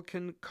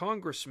Republican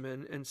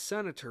congressmen and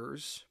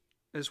senators,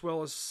 as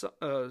well as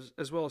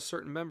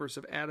certain members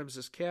of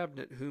Adams's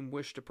cabinet, whom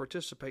wished to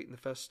participate in the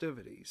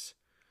festivities.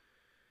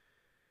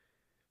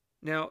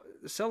 Now,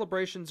 the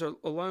celebrations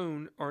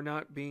alone are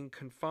not being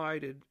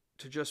confided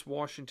to just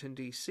Washington,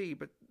 D.C.,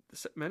 but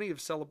many of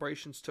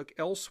celebrations took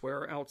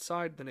elsewhere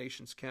outside the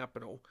nation's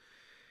capital.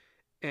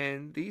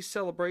 And these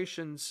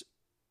celebrations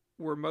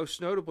were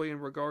most notably in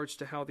regards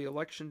to how the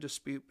election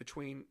dispute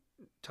between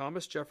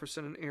Thomas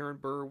Jefferson and Aaron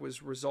Burr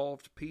was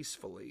resolved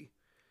peacefully.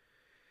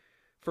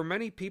 For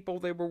many people,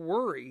 they were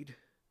worried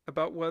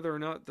about whether or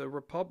not the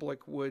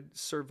Republic would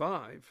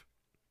survive,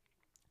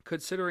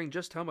 considering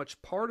just how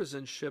much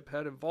partisanship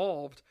had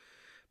evolved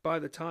by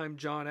the time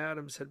John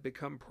Adams had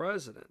become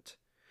president,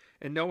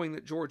 and knowing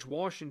that George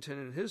Washington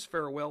in his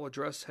farewell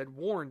address had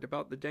warned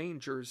about the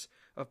dangers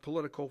of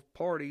political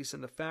parties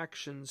and the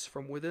factions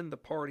from within the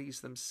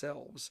parties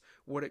themselves,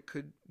 what it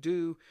could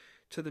do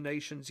to the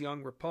nation's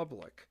young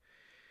republic.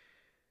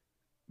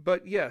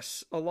 But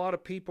yes, a lot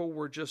of people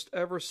were just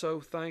ever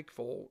so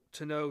thankful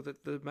to know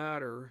that the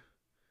matter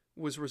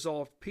was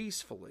resolved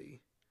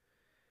peacefully.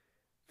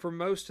 For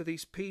most of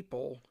these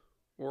people,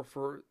 or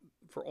for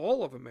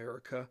all of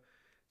America,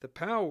 the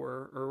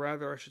power, or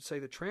rather I should say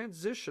the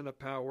transition of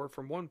power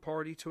from one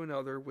party to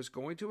another was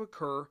going to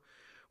occur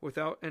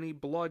without any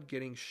blood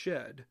getting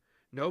shed.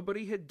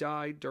 Nobody had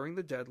died during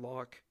the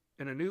deadlock,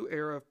 and a new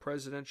era of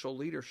presidential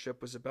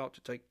leadership was about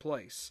to take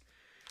place.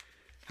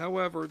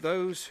 However,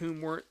 those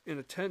whom weren't in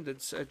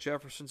attendance at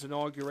Jefferson's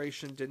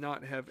inauguration did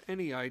not have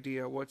any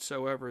idea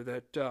whatsoever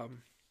that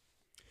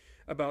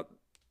about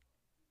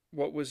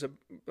what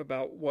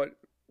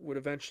would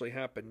eventually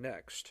happen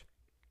next.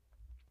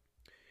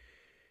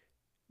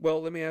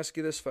 Well, let me ask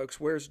you this, folks.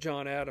 Where's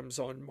John Adams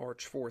on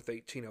March 4th,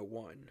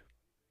 1801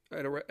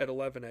 at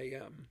 11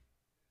 a.m.?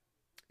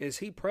 Is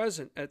he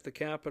present at the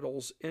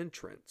Capitol's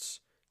entrance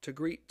to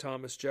greet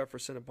Thomas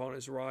Jefferson upon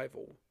his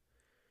arrival?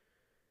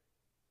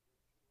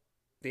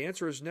 The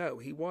answer is no,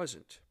 he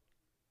wasn't.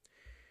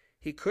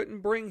 He couldn't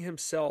bring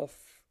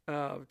himself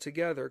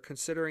together,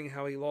 considering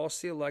how he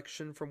lost the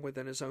election from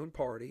within his own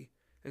party,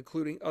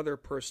 including other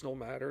personal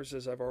matters,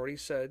 as I've already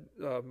said,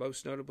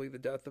 most notably the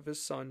death of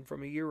his son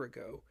from a year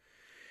ago.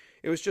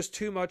 It was just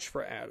too much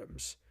for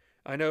Adams.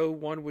 I know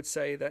one would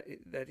say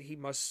that he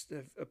must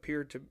have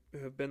appeared to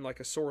have been like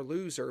a sore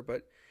loser,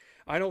 but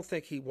I don't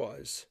think he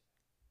was.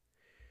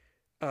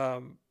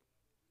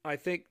 I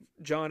think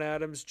John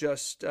Adams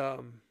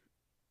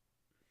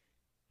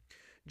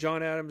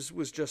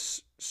was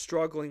just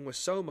struggling with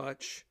so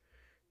much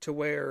to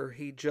where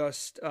he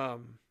just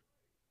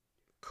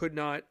could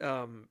not.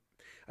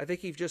 I think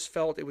he just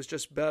felt it was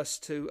just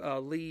best to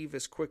leave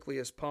as quickly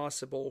as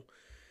possible,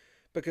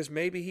 because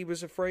maybe he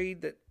was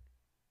afraid that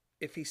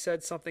if he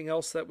said something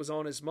else that was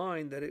on his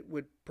mind, that it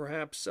would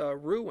perhaps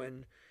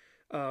ruin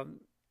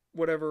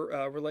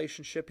whatever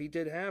relationship he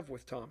did have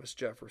with Thomas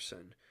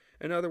Jefferson.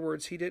 In other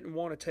words, he didn't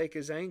want to take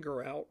his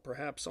anger out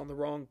perhaps on the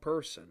wrong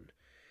person.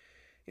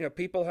 You know,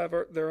 people have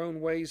their own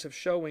ways of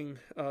showing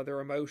their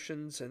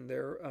emotions and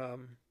their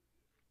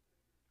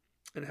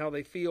and how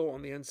they feel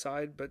on the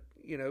inside. But,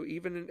 you know,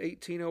 even in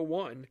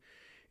 1801,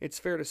 it's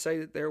fair to say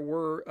that there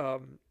were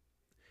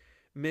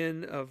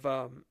men of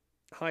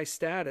high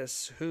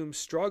status whom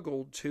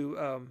struggled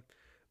to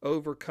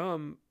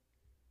overcome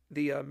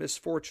the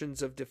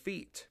misfortunes of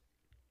defeat.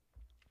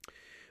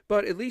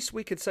 But at least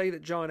we could say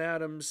that John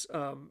Adams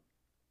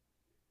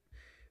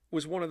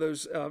was one of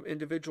those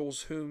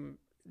individuals whom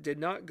did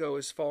not go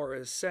as far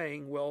as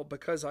saying, well,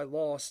 because I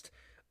lost,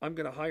 I'm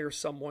going to hire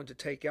someone to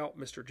take out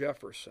Mr.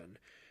 Jefferson.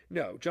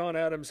 No, John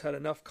Adams had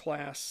enough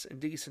class and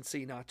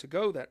decency not to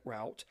go that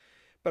route.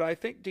 But I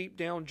think deep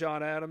down,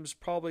 John Adams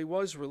probably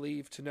was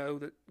relieved to know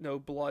that no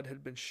blood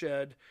had been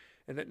shed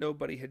and that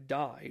nobody had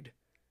died.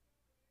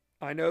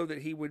 I know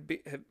that he would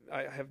be.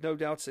 I have no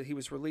doubts that he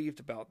was relieved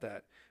about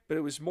that. But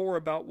it was more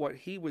about what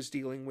he was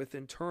dealing with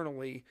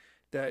internally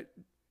that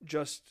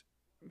just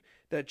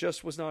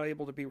was not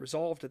able to be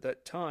resolved at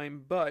that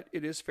time. But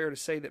it is fair to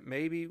say that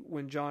maybe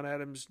when John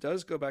Adams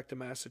does go back to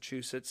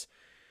Massachusetts,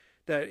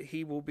 that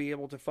he will be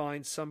able to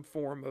find some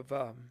form of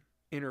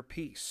inner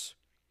peace.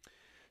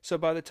 So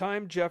by the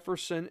time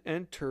Jefferson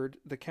entered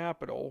the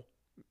Capitol,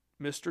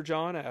 Mr.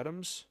 John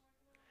Adams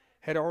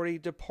had already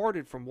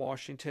departed from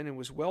Washington and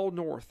was well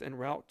north en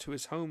route to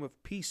his home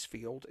of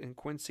Peacefield in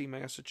Quincy,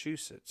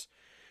 Massachusetts.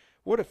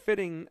 What a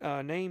fitting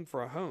name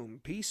for a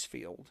home,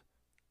 Peacefield.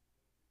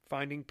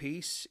 Finding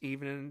peace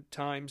even in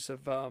times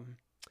of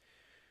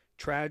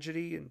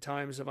tragedy and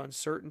times of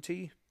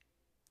uncertainty.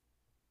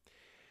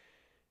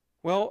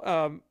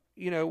 Well,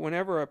 you know,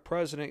 whenever a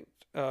president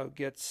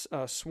gets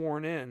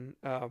sworn in,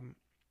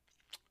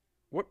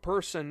 what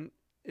person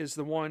is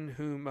the one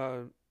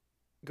whom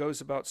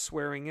goes about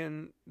swearing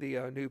in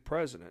the new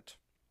president?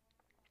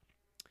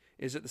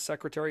 Is it the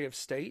Secretary of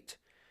State?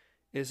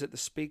 Is it the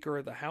Speaker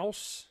of the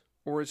House?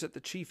 Or is it the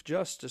Chief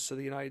Justice of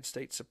the United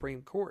States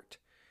Supreme Court?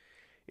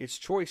 It's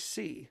choice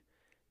C.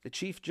 The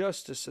Chief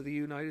Justice of the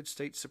United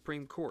States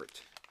Supreme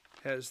Court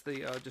has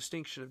the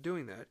distinction of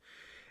doing that.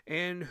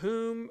 And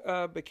whom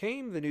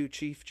became the new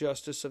Chief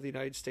Justice of the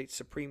United States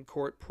Supreme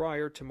Court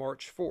prior to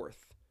March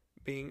 4th,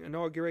 being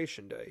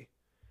Inauguration Day?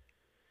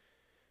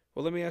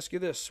 Well, let me ask you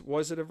this.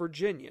 Was it a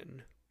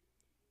Virginian?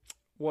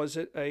 Was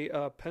it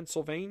a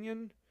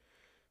Pennsylvanian?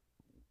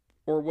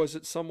 Or was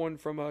it someone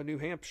from New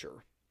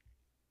Hampshire?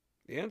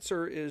 The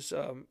answer is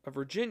a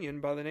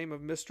Virginian by the name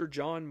of Mr.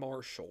 John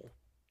Marshall.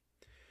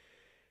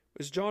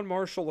 Was John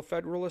Marshall a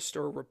Federalist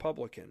or a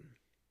Republican?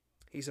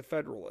 He's a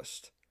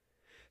Federalist.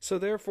 So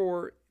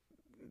therefore,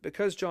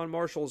 because John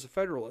Marshall is a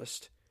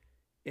Federalist,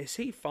 is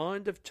he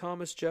fond of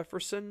Thomas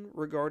Jefferson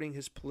regarding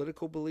his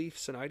political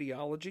beliefs and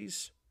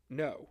ideologies?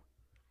 No.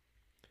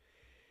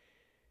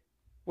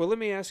 Well, let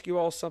me ask you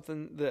all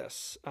something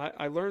this.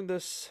 I learned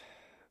this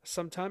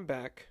some time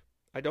back.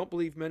 I don't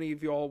believe many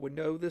of you all would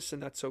know this,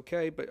 and that's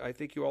okay, but I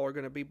think you all are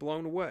going to be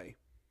blown away.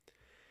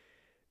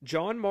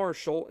 John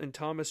Marshall and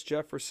Thomas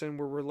Jefferson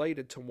were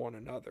related to one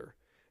another.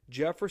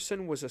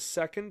 Jefferson was a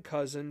second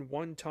cousin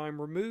one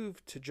time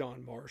removed to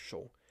John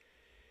Marshall.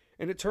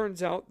 And it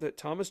turns out that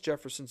Thomas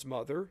Jefferson's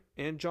mother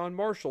and John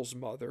Marshall's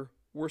mother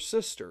were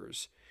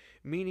sisters,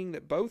 meaning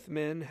that both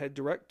men had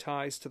direct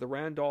ties to the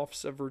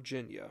Randolphs of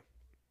Virginia.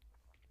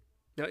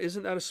 Now,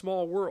 isn't that a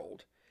small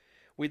world?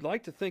 We'd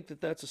like to think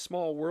that that's a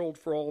small world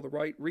for all the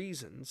right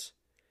reasons.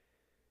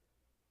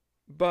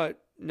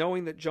 But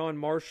knowing that John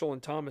Marshall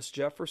and Thomas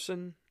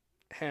Jefferson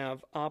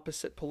have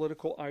opposite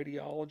political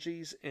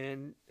ideologies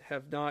and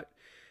have not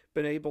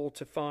been able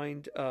to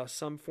find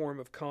some form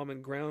of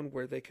common ground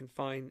where they can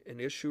find an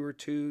issue or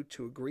two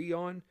to agree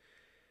on,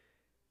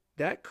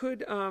 that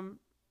could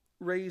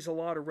raise a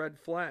lot of red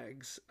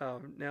flags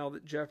now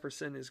that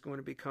Jefferson is going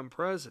to become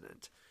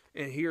president.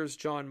 And here's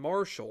John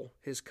Marshall,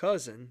 his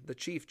cousin, the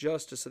Chief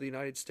Justice of the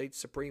United States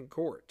Supreme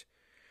Court.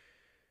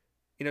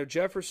 You know,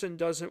 Jefferson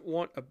doesn't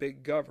want a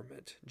big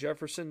government.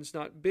 Jefferson's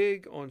not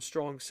big on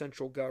strong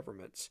central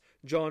governments.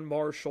 John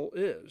Marshall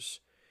is.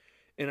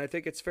 And I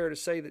think it's fair to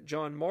say that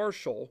John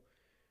Marshall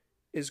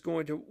is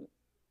going to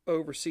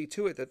oversee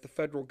to it that the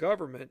federal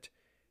government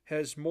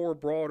has more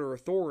broader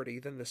authority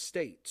than the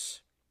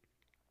states.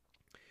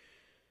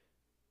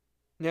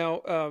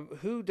 Now,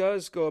 who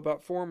does go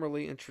about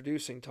formally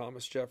introducing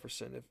Thomas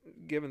Jefferson,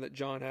 given that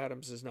John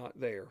Adams is not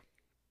there?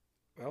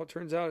 Well, it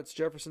turns out it's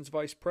Jefferson's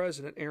vice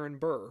president, Aaron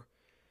Burr.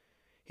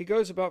 He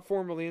goes about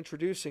formally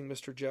introducing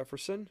Mr.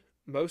 Jefferson.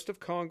 Most of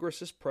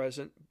Congress is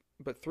present,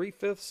 but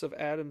 3/5 of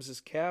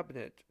Adams's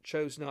cabinet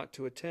chose not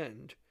to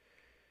attend.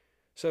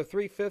 So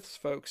 3/5,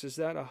 folks, is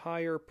that a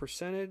higher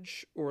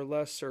percentage or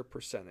lesser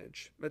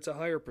percentage? That's a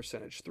higher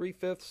percentage.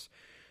 3/5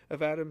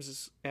 of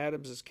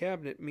Adams's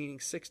cabinet, meaning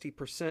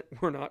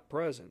 60% were not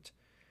present.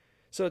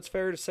 So it's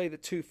fair to say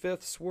that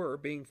 2/5 were,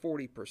 being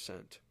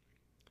 40%.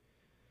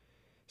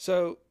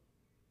 So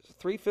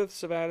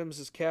 3/5 of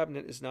Adams's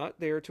cabinet is not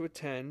there to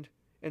attend,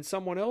 and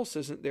someone else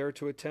isn't there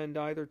to attend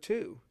either,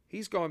 too.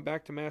 He's gone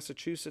back to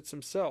Massachusetts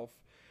himself.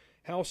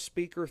 House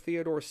Speaker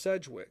Theodore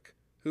Sedgwick,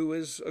 who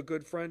is a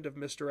good friend of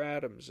Mr.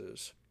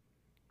 Adams's.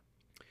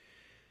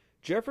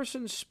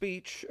 Jefferson's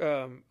speech,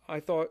 I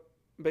thought,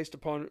 based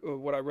upon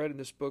what I read in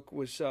this book,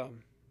 was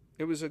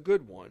it was a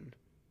good one.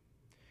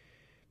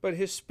 But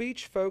his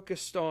speech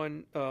focused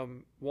on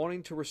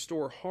wanting to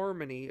restore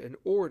harmony and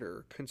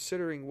order,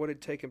 considering what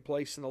had taken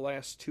place in the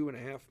last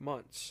 2.5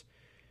 months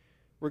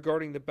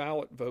regarding the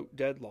ballot vote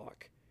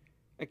deadlock.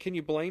 And can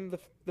you blame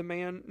the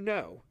man?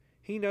 No.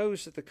 He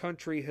knows that the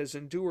country has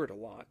endured a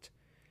lot.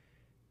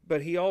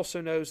 But he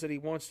also knows that he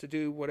wants to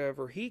do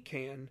whatever he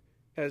can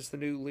as the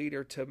new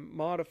leader to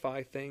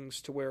modify things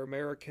to where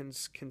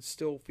Americans can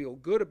still feel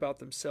good about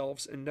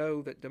themselves and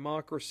know that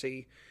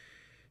democracy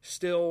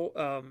still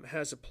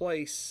has a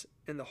place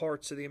in the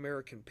hearts of the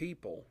American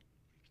people.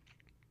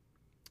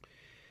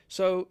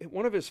 So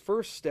one of his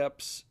first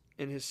steps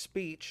in his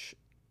speech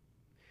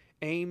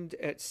aimed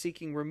at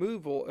seeking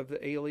removal of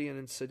the Alien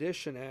and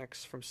Sedition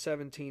Acts from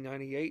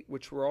 1798,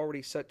 which were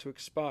already set to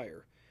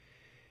expire.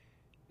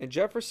 And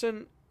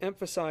Jefferson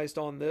emphasized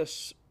on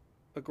this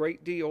a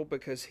great deal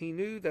because he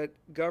knew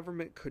that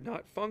government could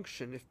not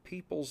function if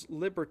people's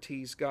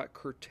liberties got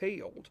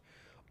curtailed,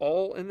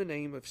 all in the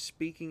name of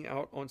speaking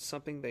out on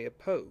something they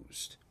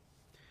opposed.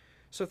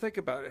 So think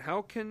about it.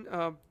 How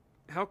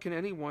can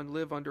anyone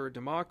live under a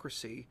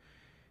democracy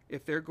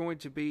if they're going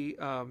to be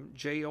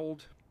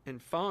jailed and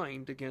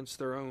fined against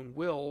their own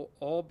will,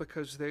 all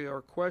because they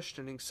are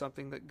questioning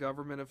something that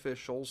government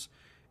officials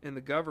and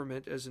the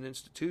government as an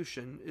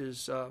institution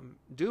is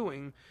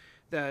doing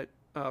that,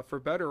 for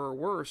better or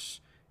worse,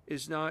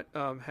 is not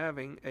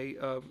having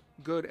a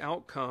good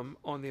outcome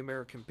on the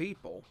American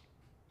people?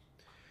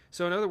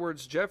 So in other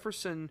words,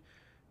 Jefferson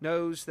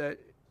knows that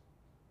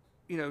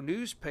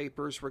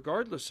newspapers,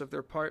 regardless of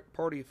their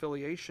party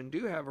affiliation,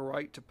 do have a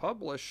right to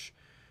publish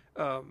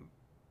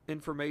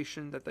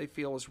information that they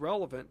feel is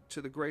relevant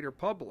to the greater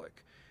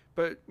public.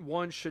 but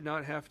one should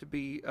not have to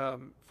be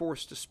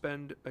forced to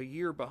spend a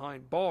year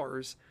behind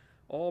bars,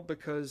 all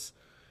because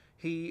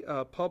he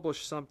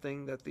published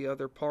something that the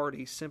other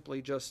party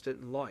simply just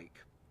didn't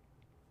like.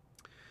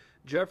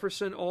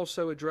 Jefferson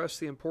also addressed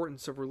the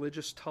importance of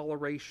religious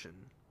toleration.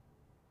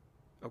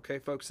 Okay,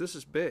 folks, this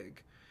is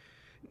big.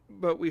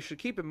 But we should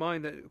keep in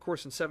mind that, of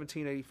course, in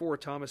 1784,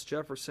 Thomas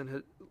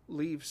Jefferson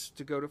leaves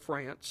to go to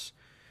France.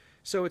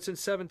 So it's in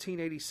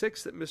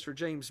 1786 that Mr.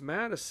 James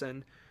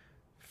Madison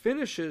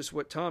finishes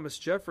what Thomas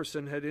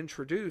Jefferson had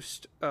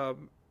introduced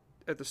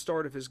at the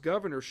start of his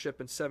governorship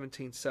in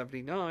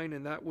 1779,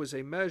 and that was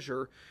a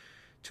measure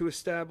to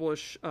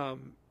establish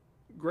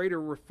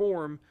greater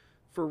reform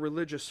for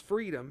religious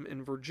freedom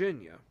in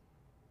Virginia.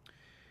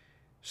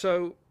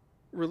 So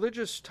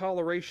religious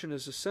toleration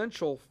is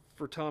essential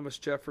for Thomas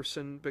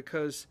Jefferson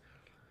because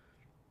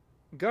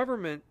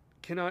government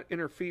cannot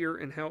interfere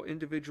in how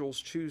individuals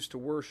choose to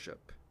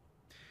worship.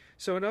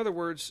 So in other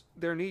words,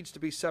 there needs to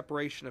be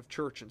separation of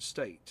church and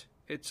state.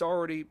 It's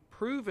already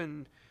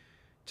proven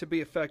to be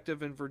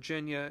effective in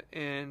Virginia,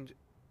 and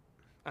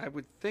I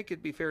would think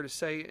it'd be fair to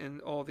say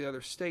in all the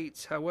other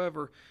states.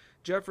 However,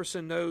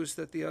 Jefferson knows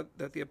that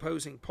the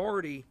opposing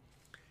party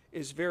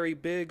is very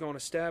big on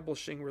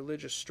establishing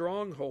religious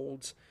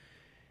strongholds,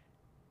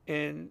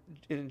 and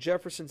in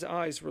Jefferson's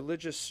eyes,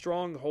 religious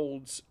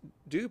strongholds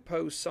do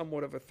pose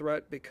somewhat of a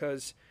threat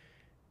because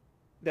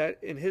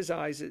that, in his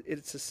eyes,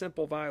 it's a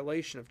simple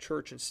violation of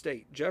church and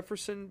state.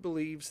 Jefferson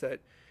believes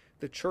that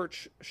the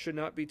church should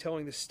not be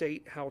telling the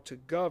state how to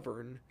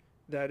govern.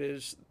 That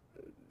is,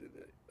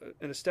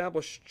 an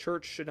established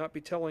church should not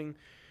be telling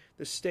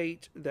the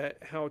state that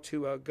how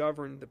to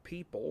govern the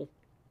people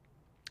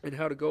and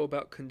how to go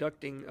about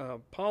conducting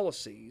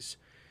policies,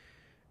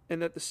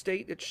 and that the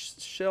state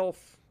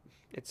itself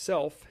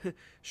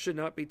should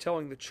not be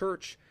telling the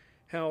church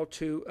how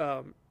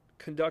to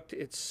conduct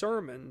its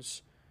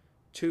sermons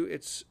to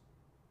its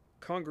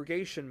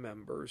congregation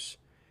members,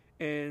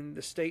 and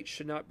the state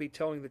should not be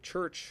telling the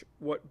church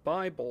what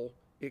Bible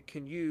it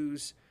can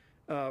use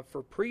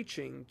for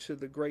preaching to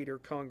the greater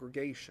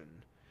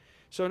congregation.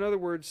 So in other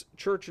words,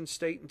 church and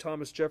state in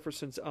Thomas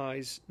Jefferson's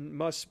eyes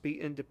must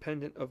be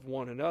independent of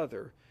one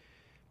another.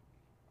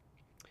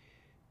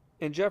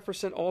 And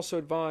Jefferson also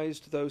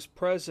advised those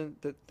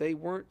present that they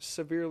weren't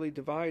severely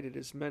divided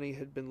as many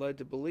had been led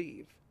to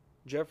believe.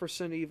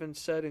 Jefferson even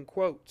said in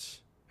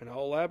quotes, and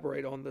I'll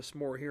elaborate on this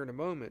more here in a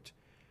moment,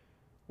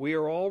 "We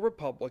are all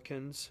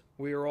Republicans,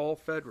 we are all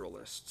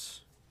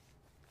Federalists."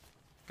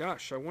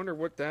 Gosh, I wonder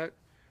what that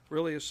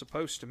really is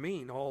supposed to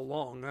mean all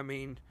along. I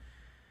mean,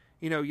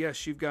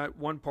 yes, you've got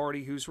one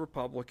party who's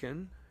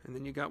Republican, and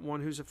then you got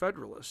one who's a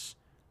Federalist.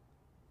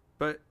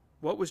 But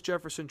what was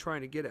Jefferson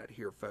trying to get at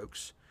here,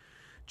 folks?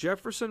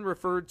 Jefferson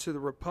referred to the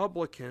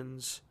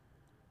Republicans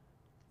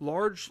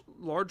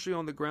largely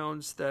on the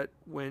grounds that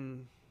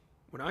when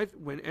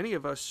any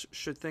of us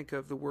should think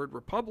of the word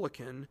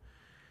Republican,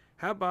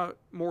 how about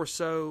more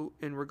so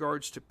in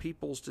regards to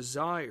people's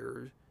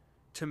desire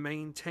to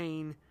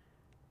maintain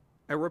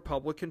a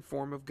Republican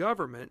form of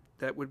government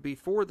that would be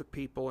for the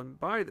people and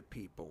by the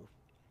people?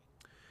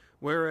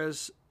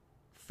 Whereas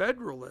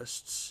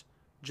Federalists,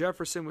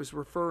 Jefferson was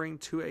referring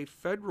to a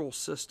federal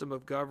system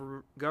of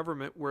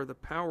government where the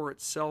power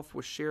itself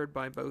was shared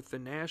by both the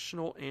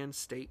national and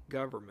state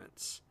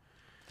governments.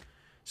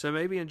 So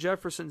maybe in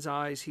Jefferson's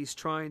eyes, he's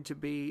trying to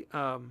be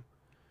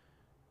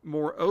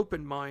more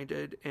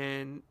open-minded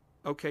and,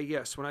 okay,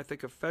 yes, when I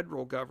think of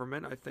federal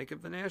government, I think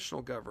of the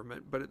national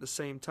government. But at the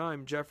same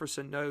time,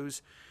 Jefferson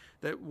knows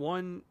that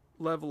one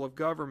level of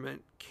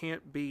government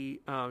can't be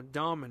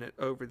dominant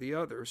over the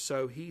other.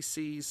 So he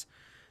sees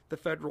the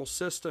federal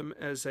system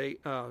as a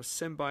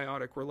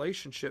symbiotic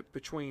relationship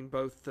between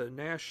both the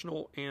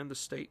national and the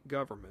state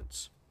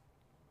governments.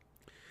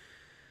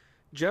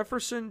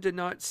 Jefferson did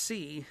not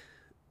see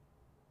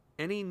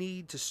any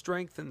need to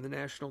strengthen the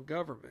national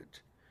government.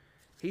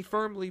 He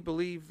firmly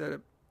believed that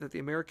the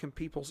American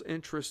people's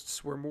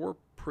interests were more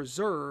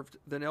preserved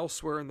than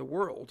elsewhere in the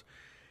world.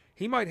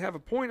 He might have a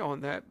point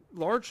on that,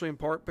 largely in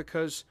part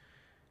because,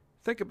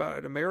 think about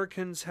it,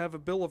 Americans have a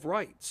Bill of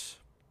Rights.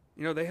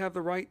 They have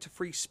the right to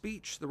free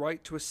speech, the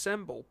right to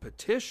assemble,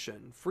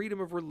 petition, freedom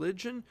of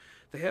religion.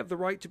 They have the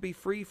right to be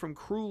free from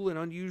cruel and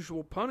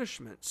unusual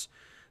punishments.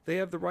 They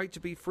have the right to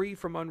be free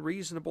from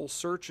unreasonable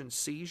search and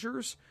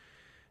seizures.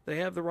 They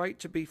have the right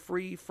to be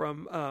free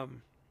from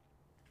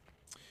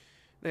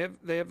they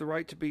have the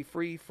right to be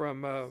free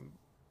from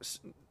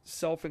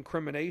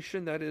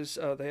self-incrimination. That is,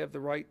 they have the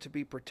right to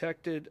be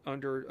protected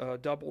under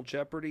double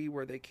jeopardy,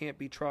 where they can't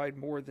be tried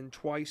more than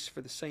twice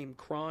for the same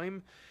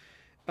crime.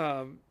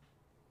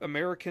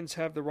 Americans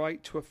have the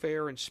right to a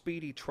fair and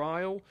speedy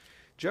trial.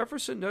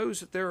 Jefferson knows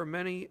that there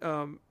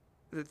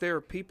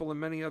are people in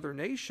many other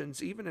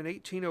nations, even in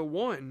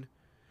 1801,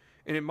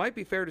 and it might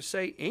be fair to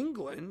say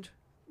England,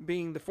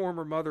 being the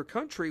former mother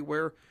country,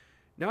 where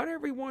not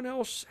everyone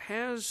else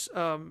has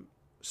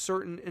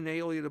certain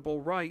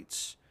inalienable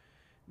rights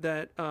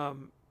that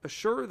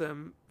assure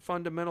them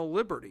fundamental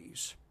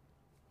liberties.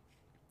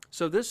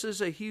 So this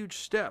is a huge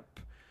step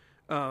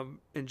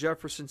in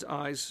Jefferson's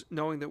eyes,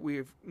 knowing that we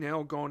have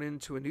now gone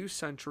into a new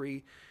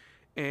century,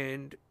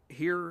 and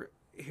here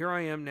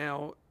I am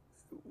now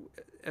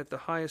at the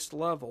highest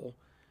level.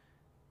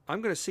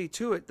 I'm going to see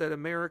to it that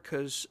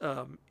America's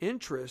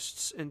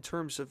interests, in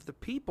terms of the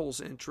people's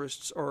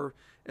interests, are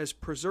as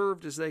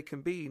preserved as they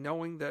can be,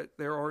 knowing that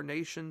there are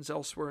nations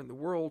elsewhere in the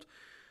world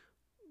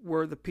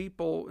where the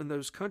people in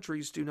those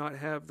countries do not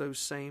have those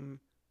same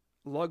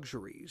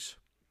luxuries.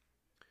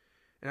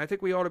 And I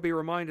think we ought to be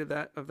reminded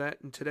of that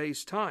in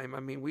today's time. I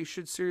mean, we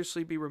should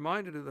seriously be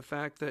reminded of the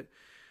fact that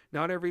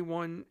not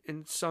everyone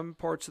in some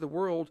parts of the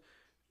world,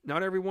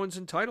 not everyone's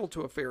entitled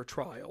to a fair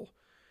trial.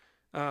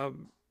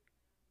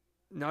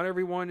 Not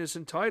everyone is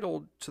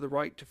entitled to the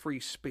right to free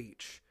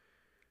speech.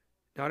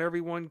 Not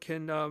everyone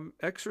can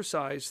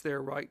exercise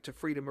their right to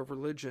freedom of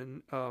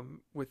religion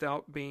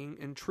without being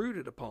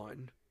intruded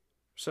upon.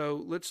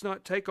 So let's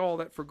not take all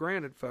that for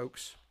granted,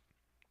 folks.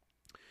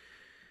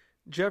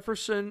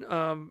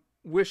 Jefferson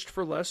wished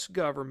for less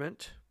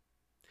government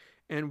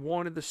and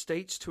wanted the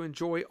states to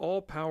enjoy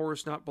all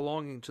powers not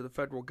belonging to the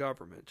federal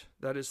government.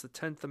 That is the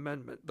 10th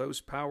Amendment,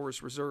 those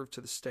powers reserved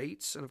to the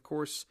states. And of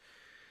course,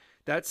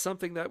 that's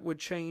something that would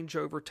change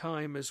over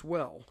time as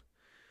well.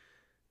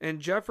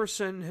 And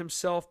Jefferson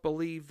himself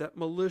believed that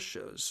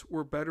militias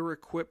were better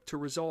equipped to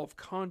resolve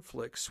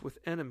conflicts with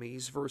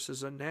enemies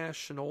versus a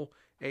national,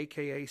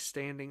 aka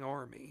standing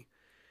army.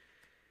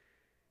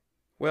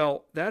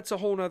 Well, that's a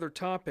whole other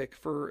topic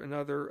for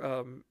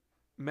another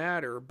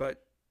matter,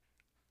 but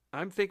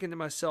I'm thinking to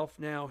myself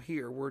now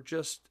here, we're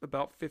just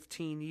about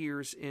 15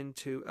 years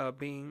into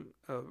being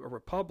a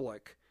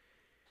republic.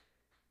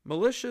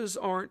 Militias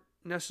aren't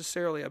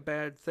necessarily a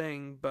bad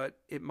thing, but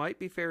it might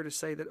be fair to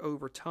say that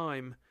over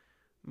time,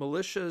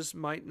 militias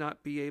might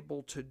not be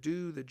able to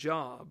do the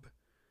job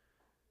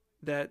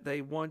that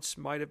they once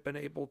might have been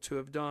able to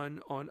have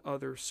done on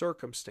other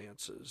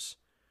circumstances.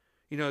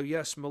 You know,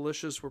 yes,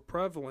 militias were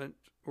prevalent,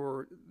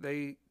 or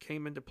they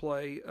came into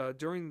play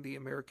during the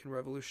American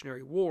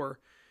Revolutionary War,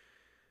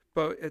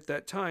 but at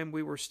that time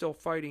we were still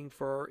fighting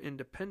for our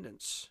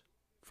independence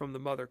from the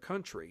mother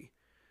country.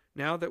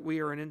 Now that we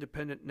are an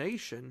independent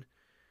nation,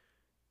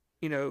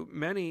 you know,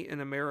 many in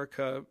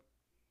America,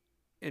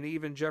 and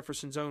even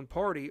Jefferson's own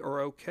party,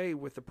 are okay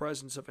with the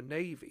presence of a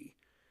navy.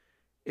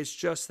 It's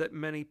just that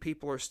many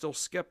people are still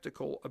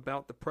skeptical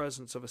about the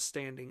presence of a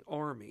standing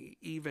army,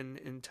 even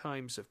in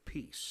times of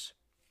peace.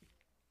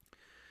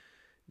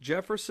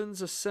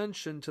 Jefferson's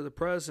ascension to the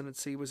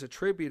presidency was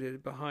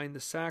attributed behind the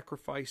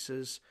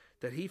sacrifices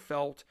that he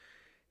felt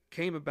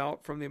came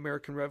about from the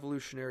American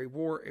Revolutionary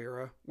War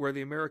era, where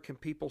the American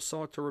people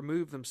sought to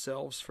remove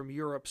themselves from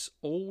Europe's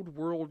Old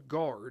World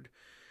Guard,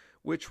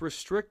 which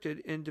restricted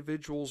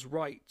individuals'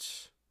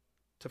 rights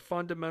to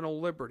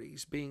fundamental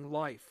liberties, being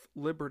life,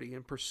 liberty,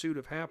 and pursuit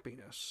of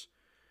happiness.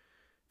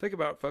 Think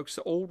about it, folks.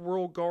 The Old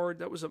World Guard,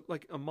 that was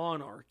like a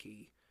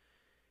monarchy.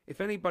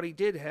 If anybody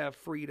did have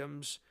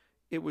freedoms,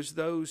 it was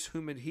those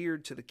whom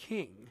adhered to the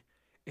king.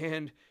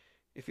 And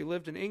if you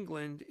lived in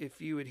England, if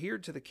you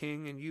adhered to the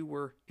king and you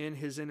were in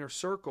his inner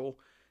circle,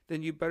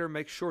 then you better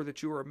make sure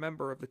that you were a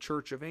member of the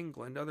Church of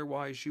England.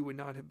 Otherwise, you would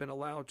not have been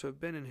allowed to have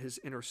been in his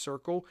inner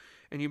circle,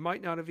 and you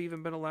might not have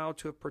even been allowed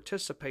to have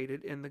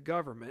participated in the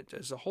government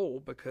as a whole,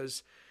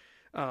 because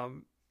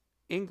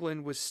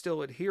England was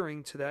still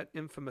adhering to that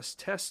infamous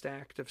Test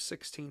Act of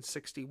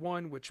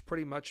 1661, which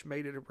pretty much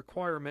made it a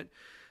requirement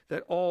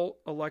that all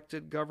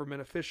elected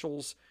government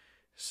officials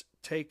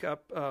take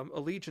up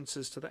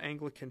allegiances to the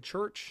Anglican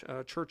Church,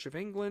 Church of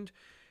England,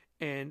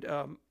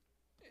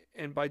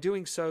 and by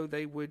doing so,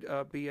 they would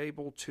be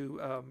able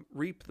to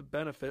reap the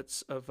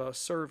benefits of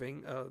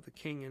serving the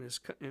king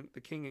and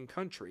the king and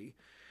country.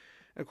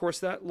 And of course,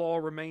 that law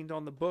remained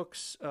on the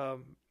books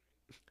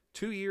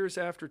 2 years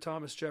after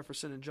Thomas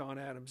Jefferson and John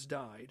Adams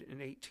died in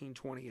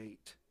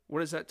 1828. What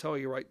does that tell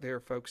you right there,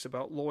 folks,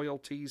 about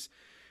loyalties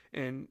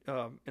and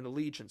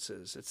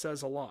allegiances? It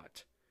says a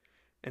lot.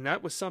 And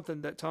that was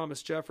something that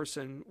Thomas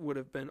Jefferson would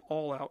have been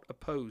all out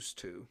opposed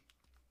to.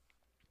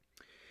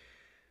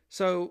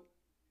 So,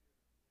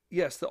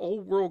 yes, the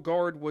Old World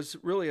Guard was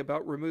really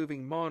about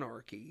removing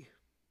monarchy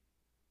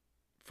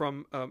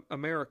from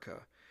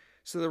America.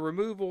 So the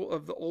removal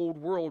of the Old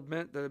World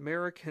meant that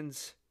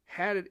Americans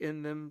had it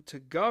in them to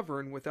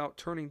govern without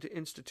turning to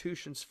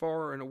institutions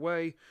far and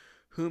away,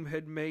 whom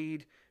had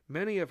made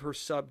many of her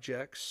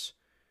subjects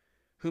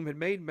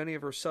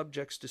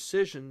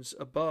decisions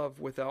above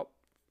without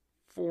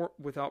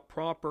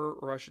proper,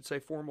 or I should say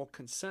formal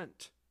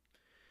consent.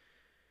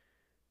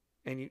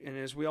 And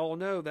as we all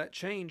know, that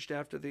changed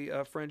after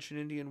the French and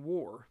Indian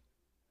War.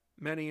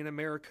 Many in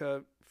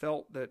America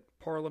felt that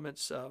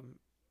Parliament's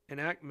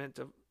enactment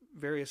of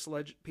various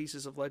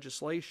pieces of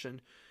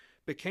legislation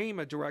became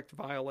a direct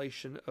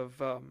violation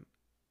of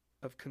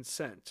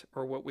consent,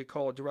 or what we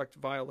call a direct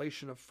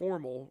violation of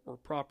formal or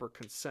proper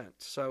consent.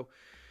 So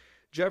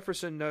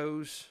Jefferson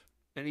knows,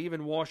 and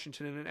even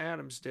Washington and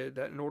Adams did,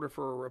 that in order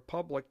for a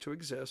republic to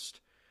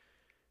exist,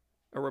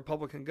 a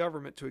Republican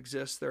government to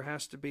exist, there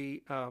has to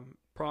be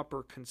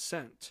proper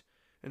consent.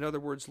 In other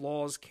words,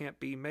 laws can't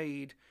be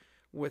made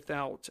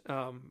without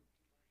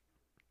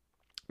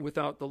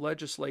without the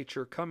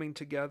legislature coming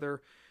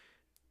together.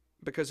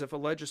 Because if a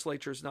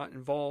legislature is not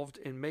involved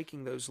in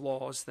making those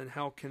laws, then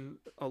how can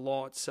a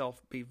law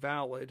itself be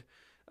valid,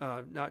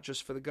 not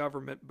just for the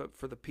government, but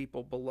for the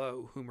people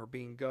below whom are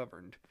being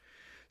governed?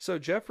 So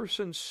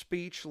Jefferson's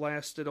speech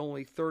lasted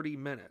only 30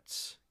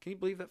 minutes. Can you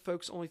believe that,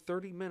 folks? Only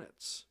 30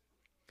 minutes.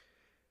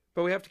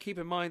 But we have to keep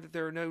in mind that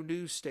there are no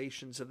news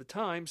stations at the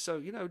time,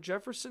 so,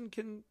 Jefferson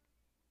can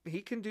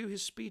do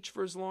his speech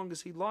for as long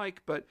as he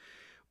like, but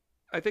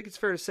I think it's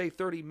fair to say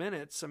 30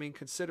 minutes. I mean,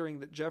 considering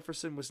that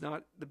Jefferson was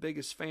not the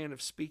biggest fan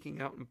of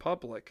speaking out in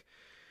public.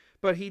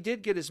 But he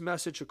did get his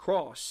message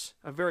across,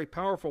 a very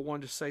powerful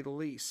one to say the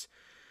least.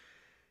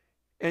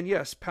 And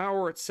yes,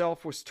 power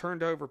itself was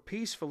turned over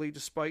peacefully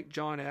despite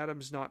John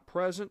Adams not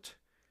present.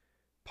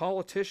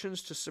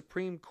 Politicians to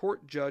Supreme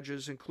Court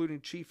judges,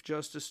 including Chief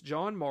Justice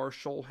John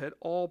Marshall, had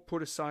all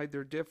put aside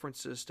their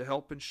differences to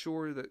help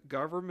ensure that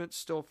government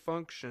still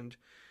functioned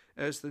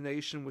as the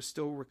nation was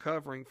still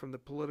recovering from the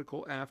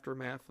political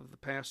aftermath of the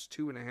past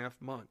 2.5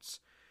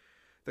 months.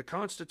 The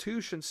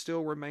Constitution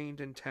still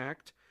remained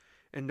intact,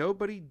 and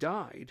nobody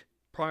died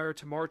prior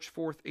to March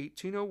 4th,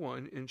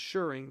 1801,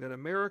 ensuring that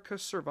America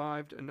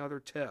survived another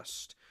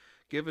test,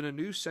 given a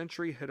new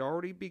century had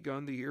already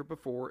begun the year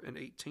before in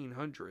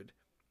 1800.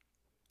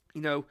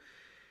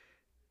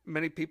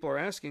 Many people are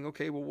asking,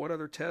 okay, well, what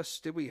other tests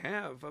did we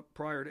have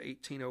prior to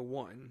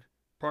 1801,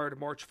 prior to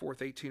March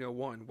 4th,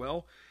 1801?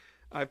 Well,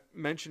 I've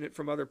mentioned it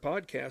from other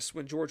podcasts.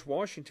 When George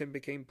Washington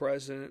became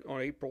president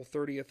on April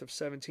 30th of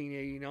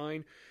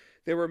 1789,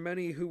 there were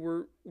many who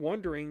were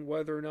wondering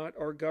whether or not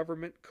our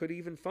government could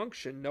even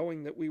function,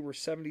 knowing that we were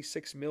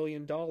 $76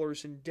 million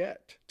in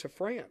debt to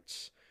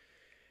France.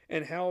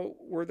 And how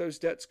were those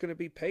debts going to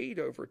be paid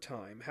over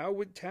time? How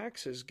would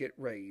taxes get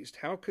raised?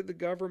 How could the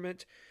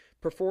government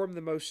perform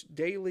the most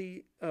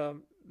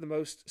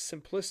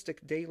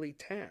simplistic daily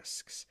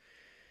tasks?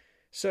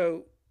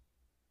 So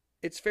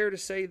it's fair to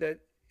say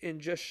that in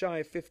just shy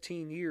of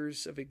 15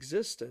 years of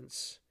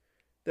existence,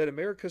 that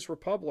America's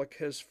republic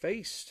has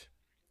faced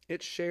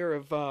its share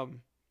of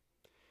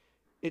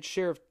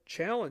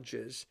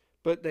challenges,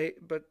 but the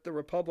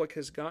republic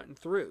has gotten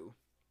through,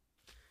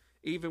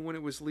 even when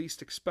it was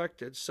least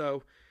expected.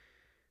 So,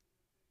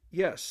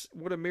 yes,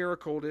 what a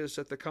miracle it is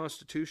that the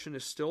Constitution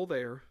is still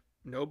there.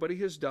 Nobody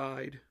has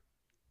died,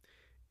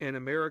 and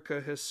America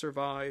has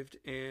survived.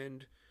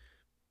 And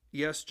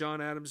yes,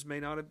 John Adams may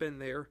not have been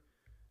there,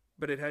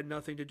 but it had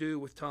nothing to do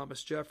with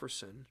Thomas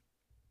Jefferson.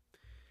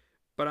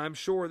 But I'm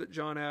sure that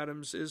John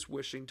Adams is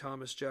wishing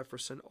Thomas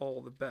Jefferson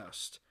all the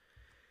best.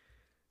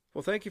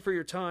 Well, thank you for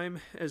your time,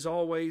 as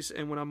always,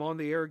 and when I'm on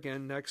the air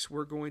again next,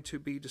 we're going to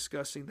be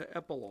discussing the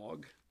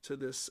epilogue to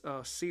this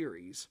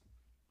series.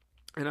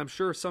 And I'm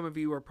sure some of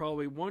you are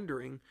probably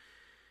wondering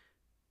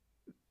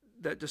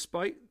that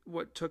despite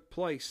what took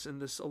place in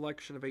this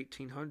election of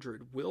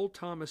 1800, will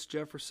Thomas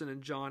Jefferson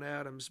and John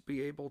Adams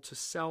be able to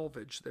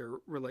salvage their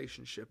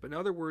relationship? In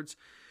other words,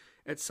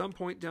 at some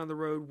point down the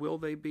road, will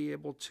they be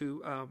able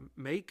to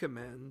make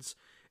amends,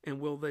 and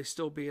will they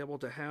still be able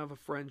to have a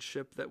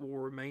friendship that will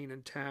remain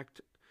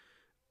intact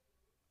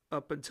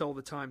up until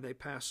the time they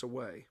pass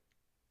away?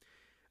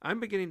 I'm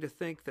beginning to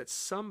think that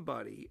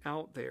somebody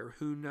out there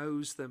who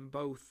knows them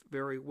both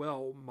very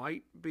well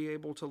might be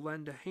able to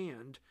lend a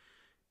hand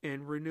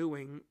in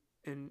renewing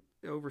and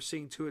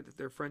overseeing to it that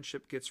their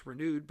friendship gets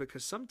renewed,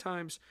 because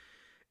sometimes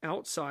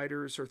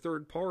outsiders or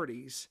third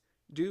parties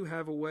do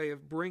have a way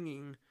of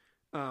bringing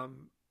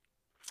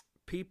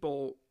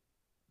people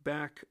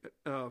back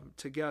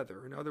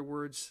together. In other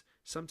words,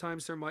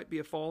 sometimes there might be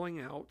a falling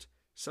out,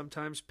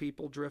 sometimes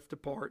people drift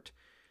apart,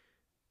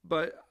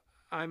 but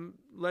I'm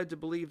led to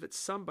believe that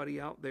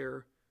somebody out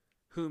there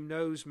whom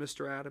knows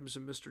Mr. Adams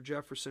and Mr.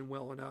 Jefferson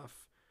well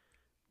enough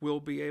will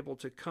be able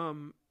to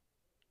come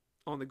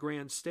on the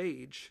grand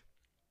stage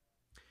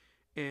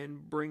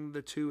and bring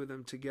the two of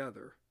them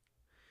together.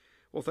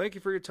 Well, thank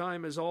you for your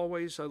time as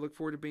always. I look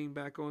forward to being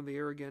back on the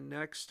air again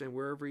next, and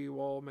wherever you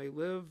all may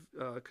live,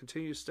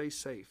 continue to stay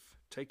safe.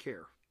 Take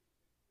care.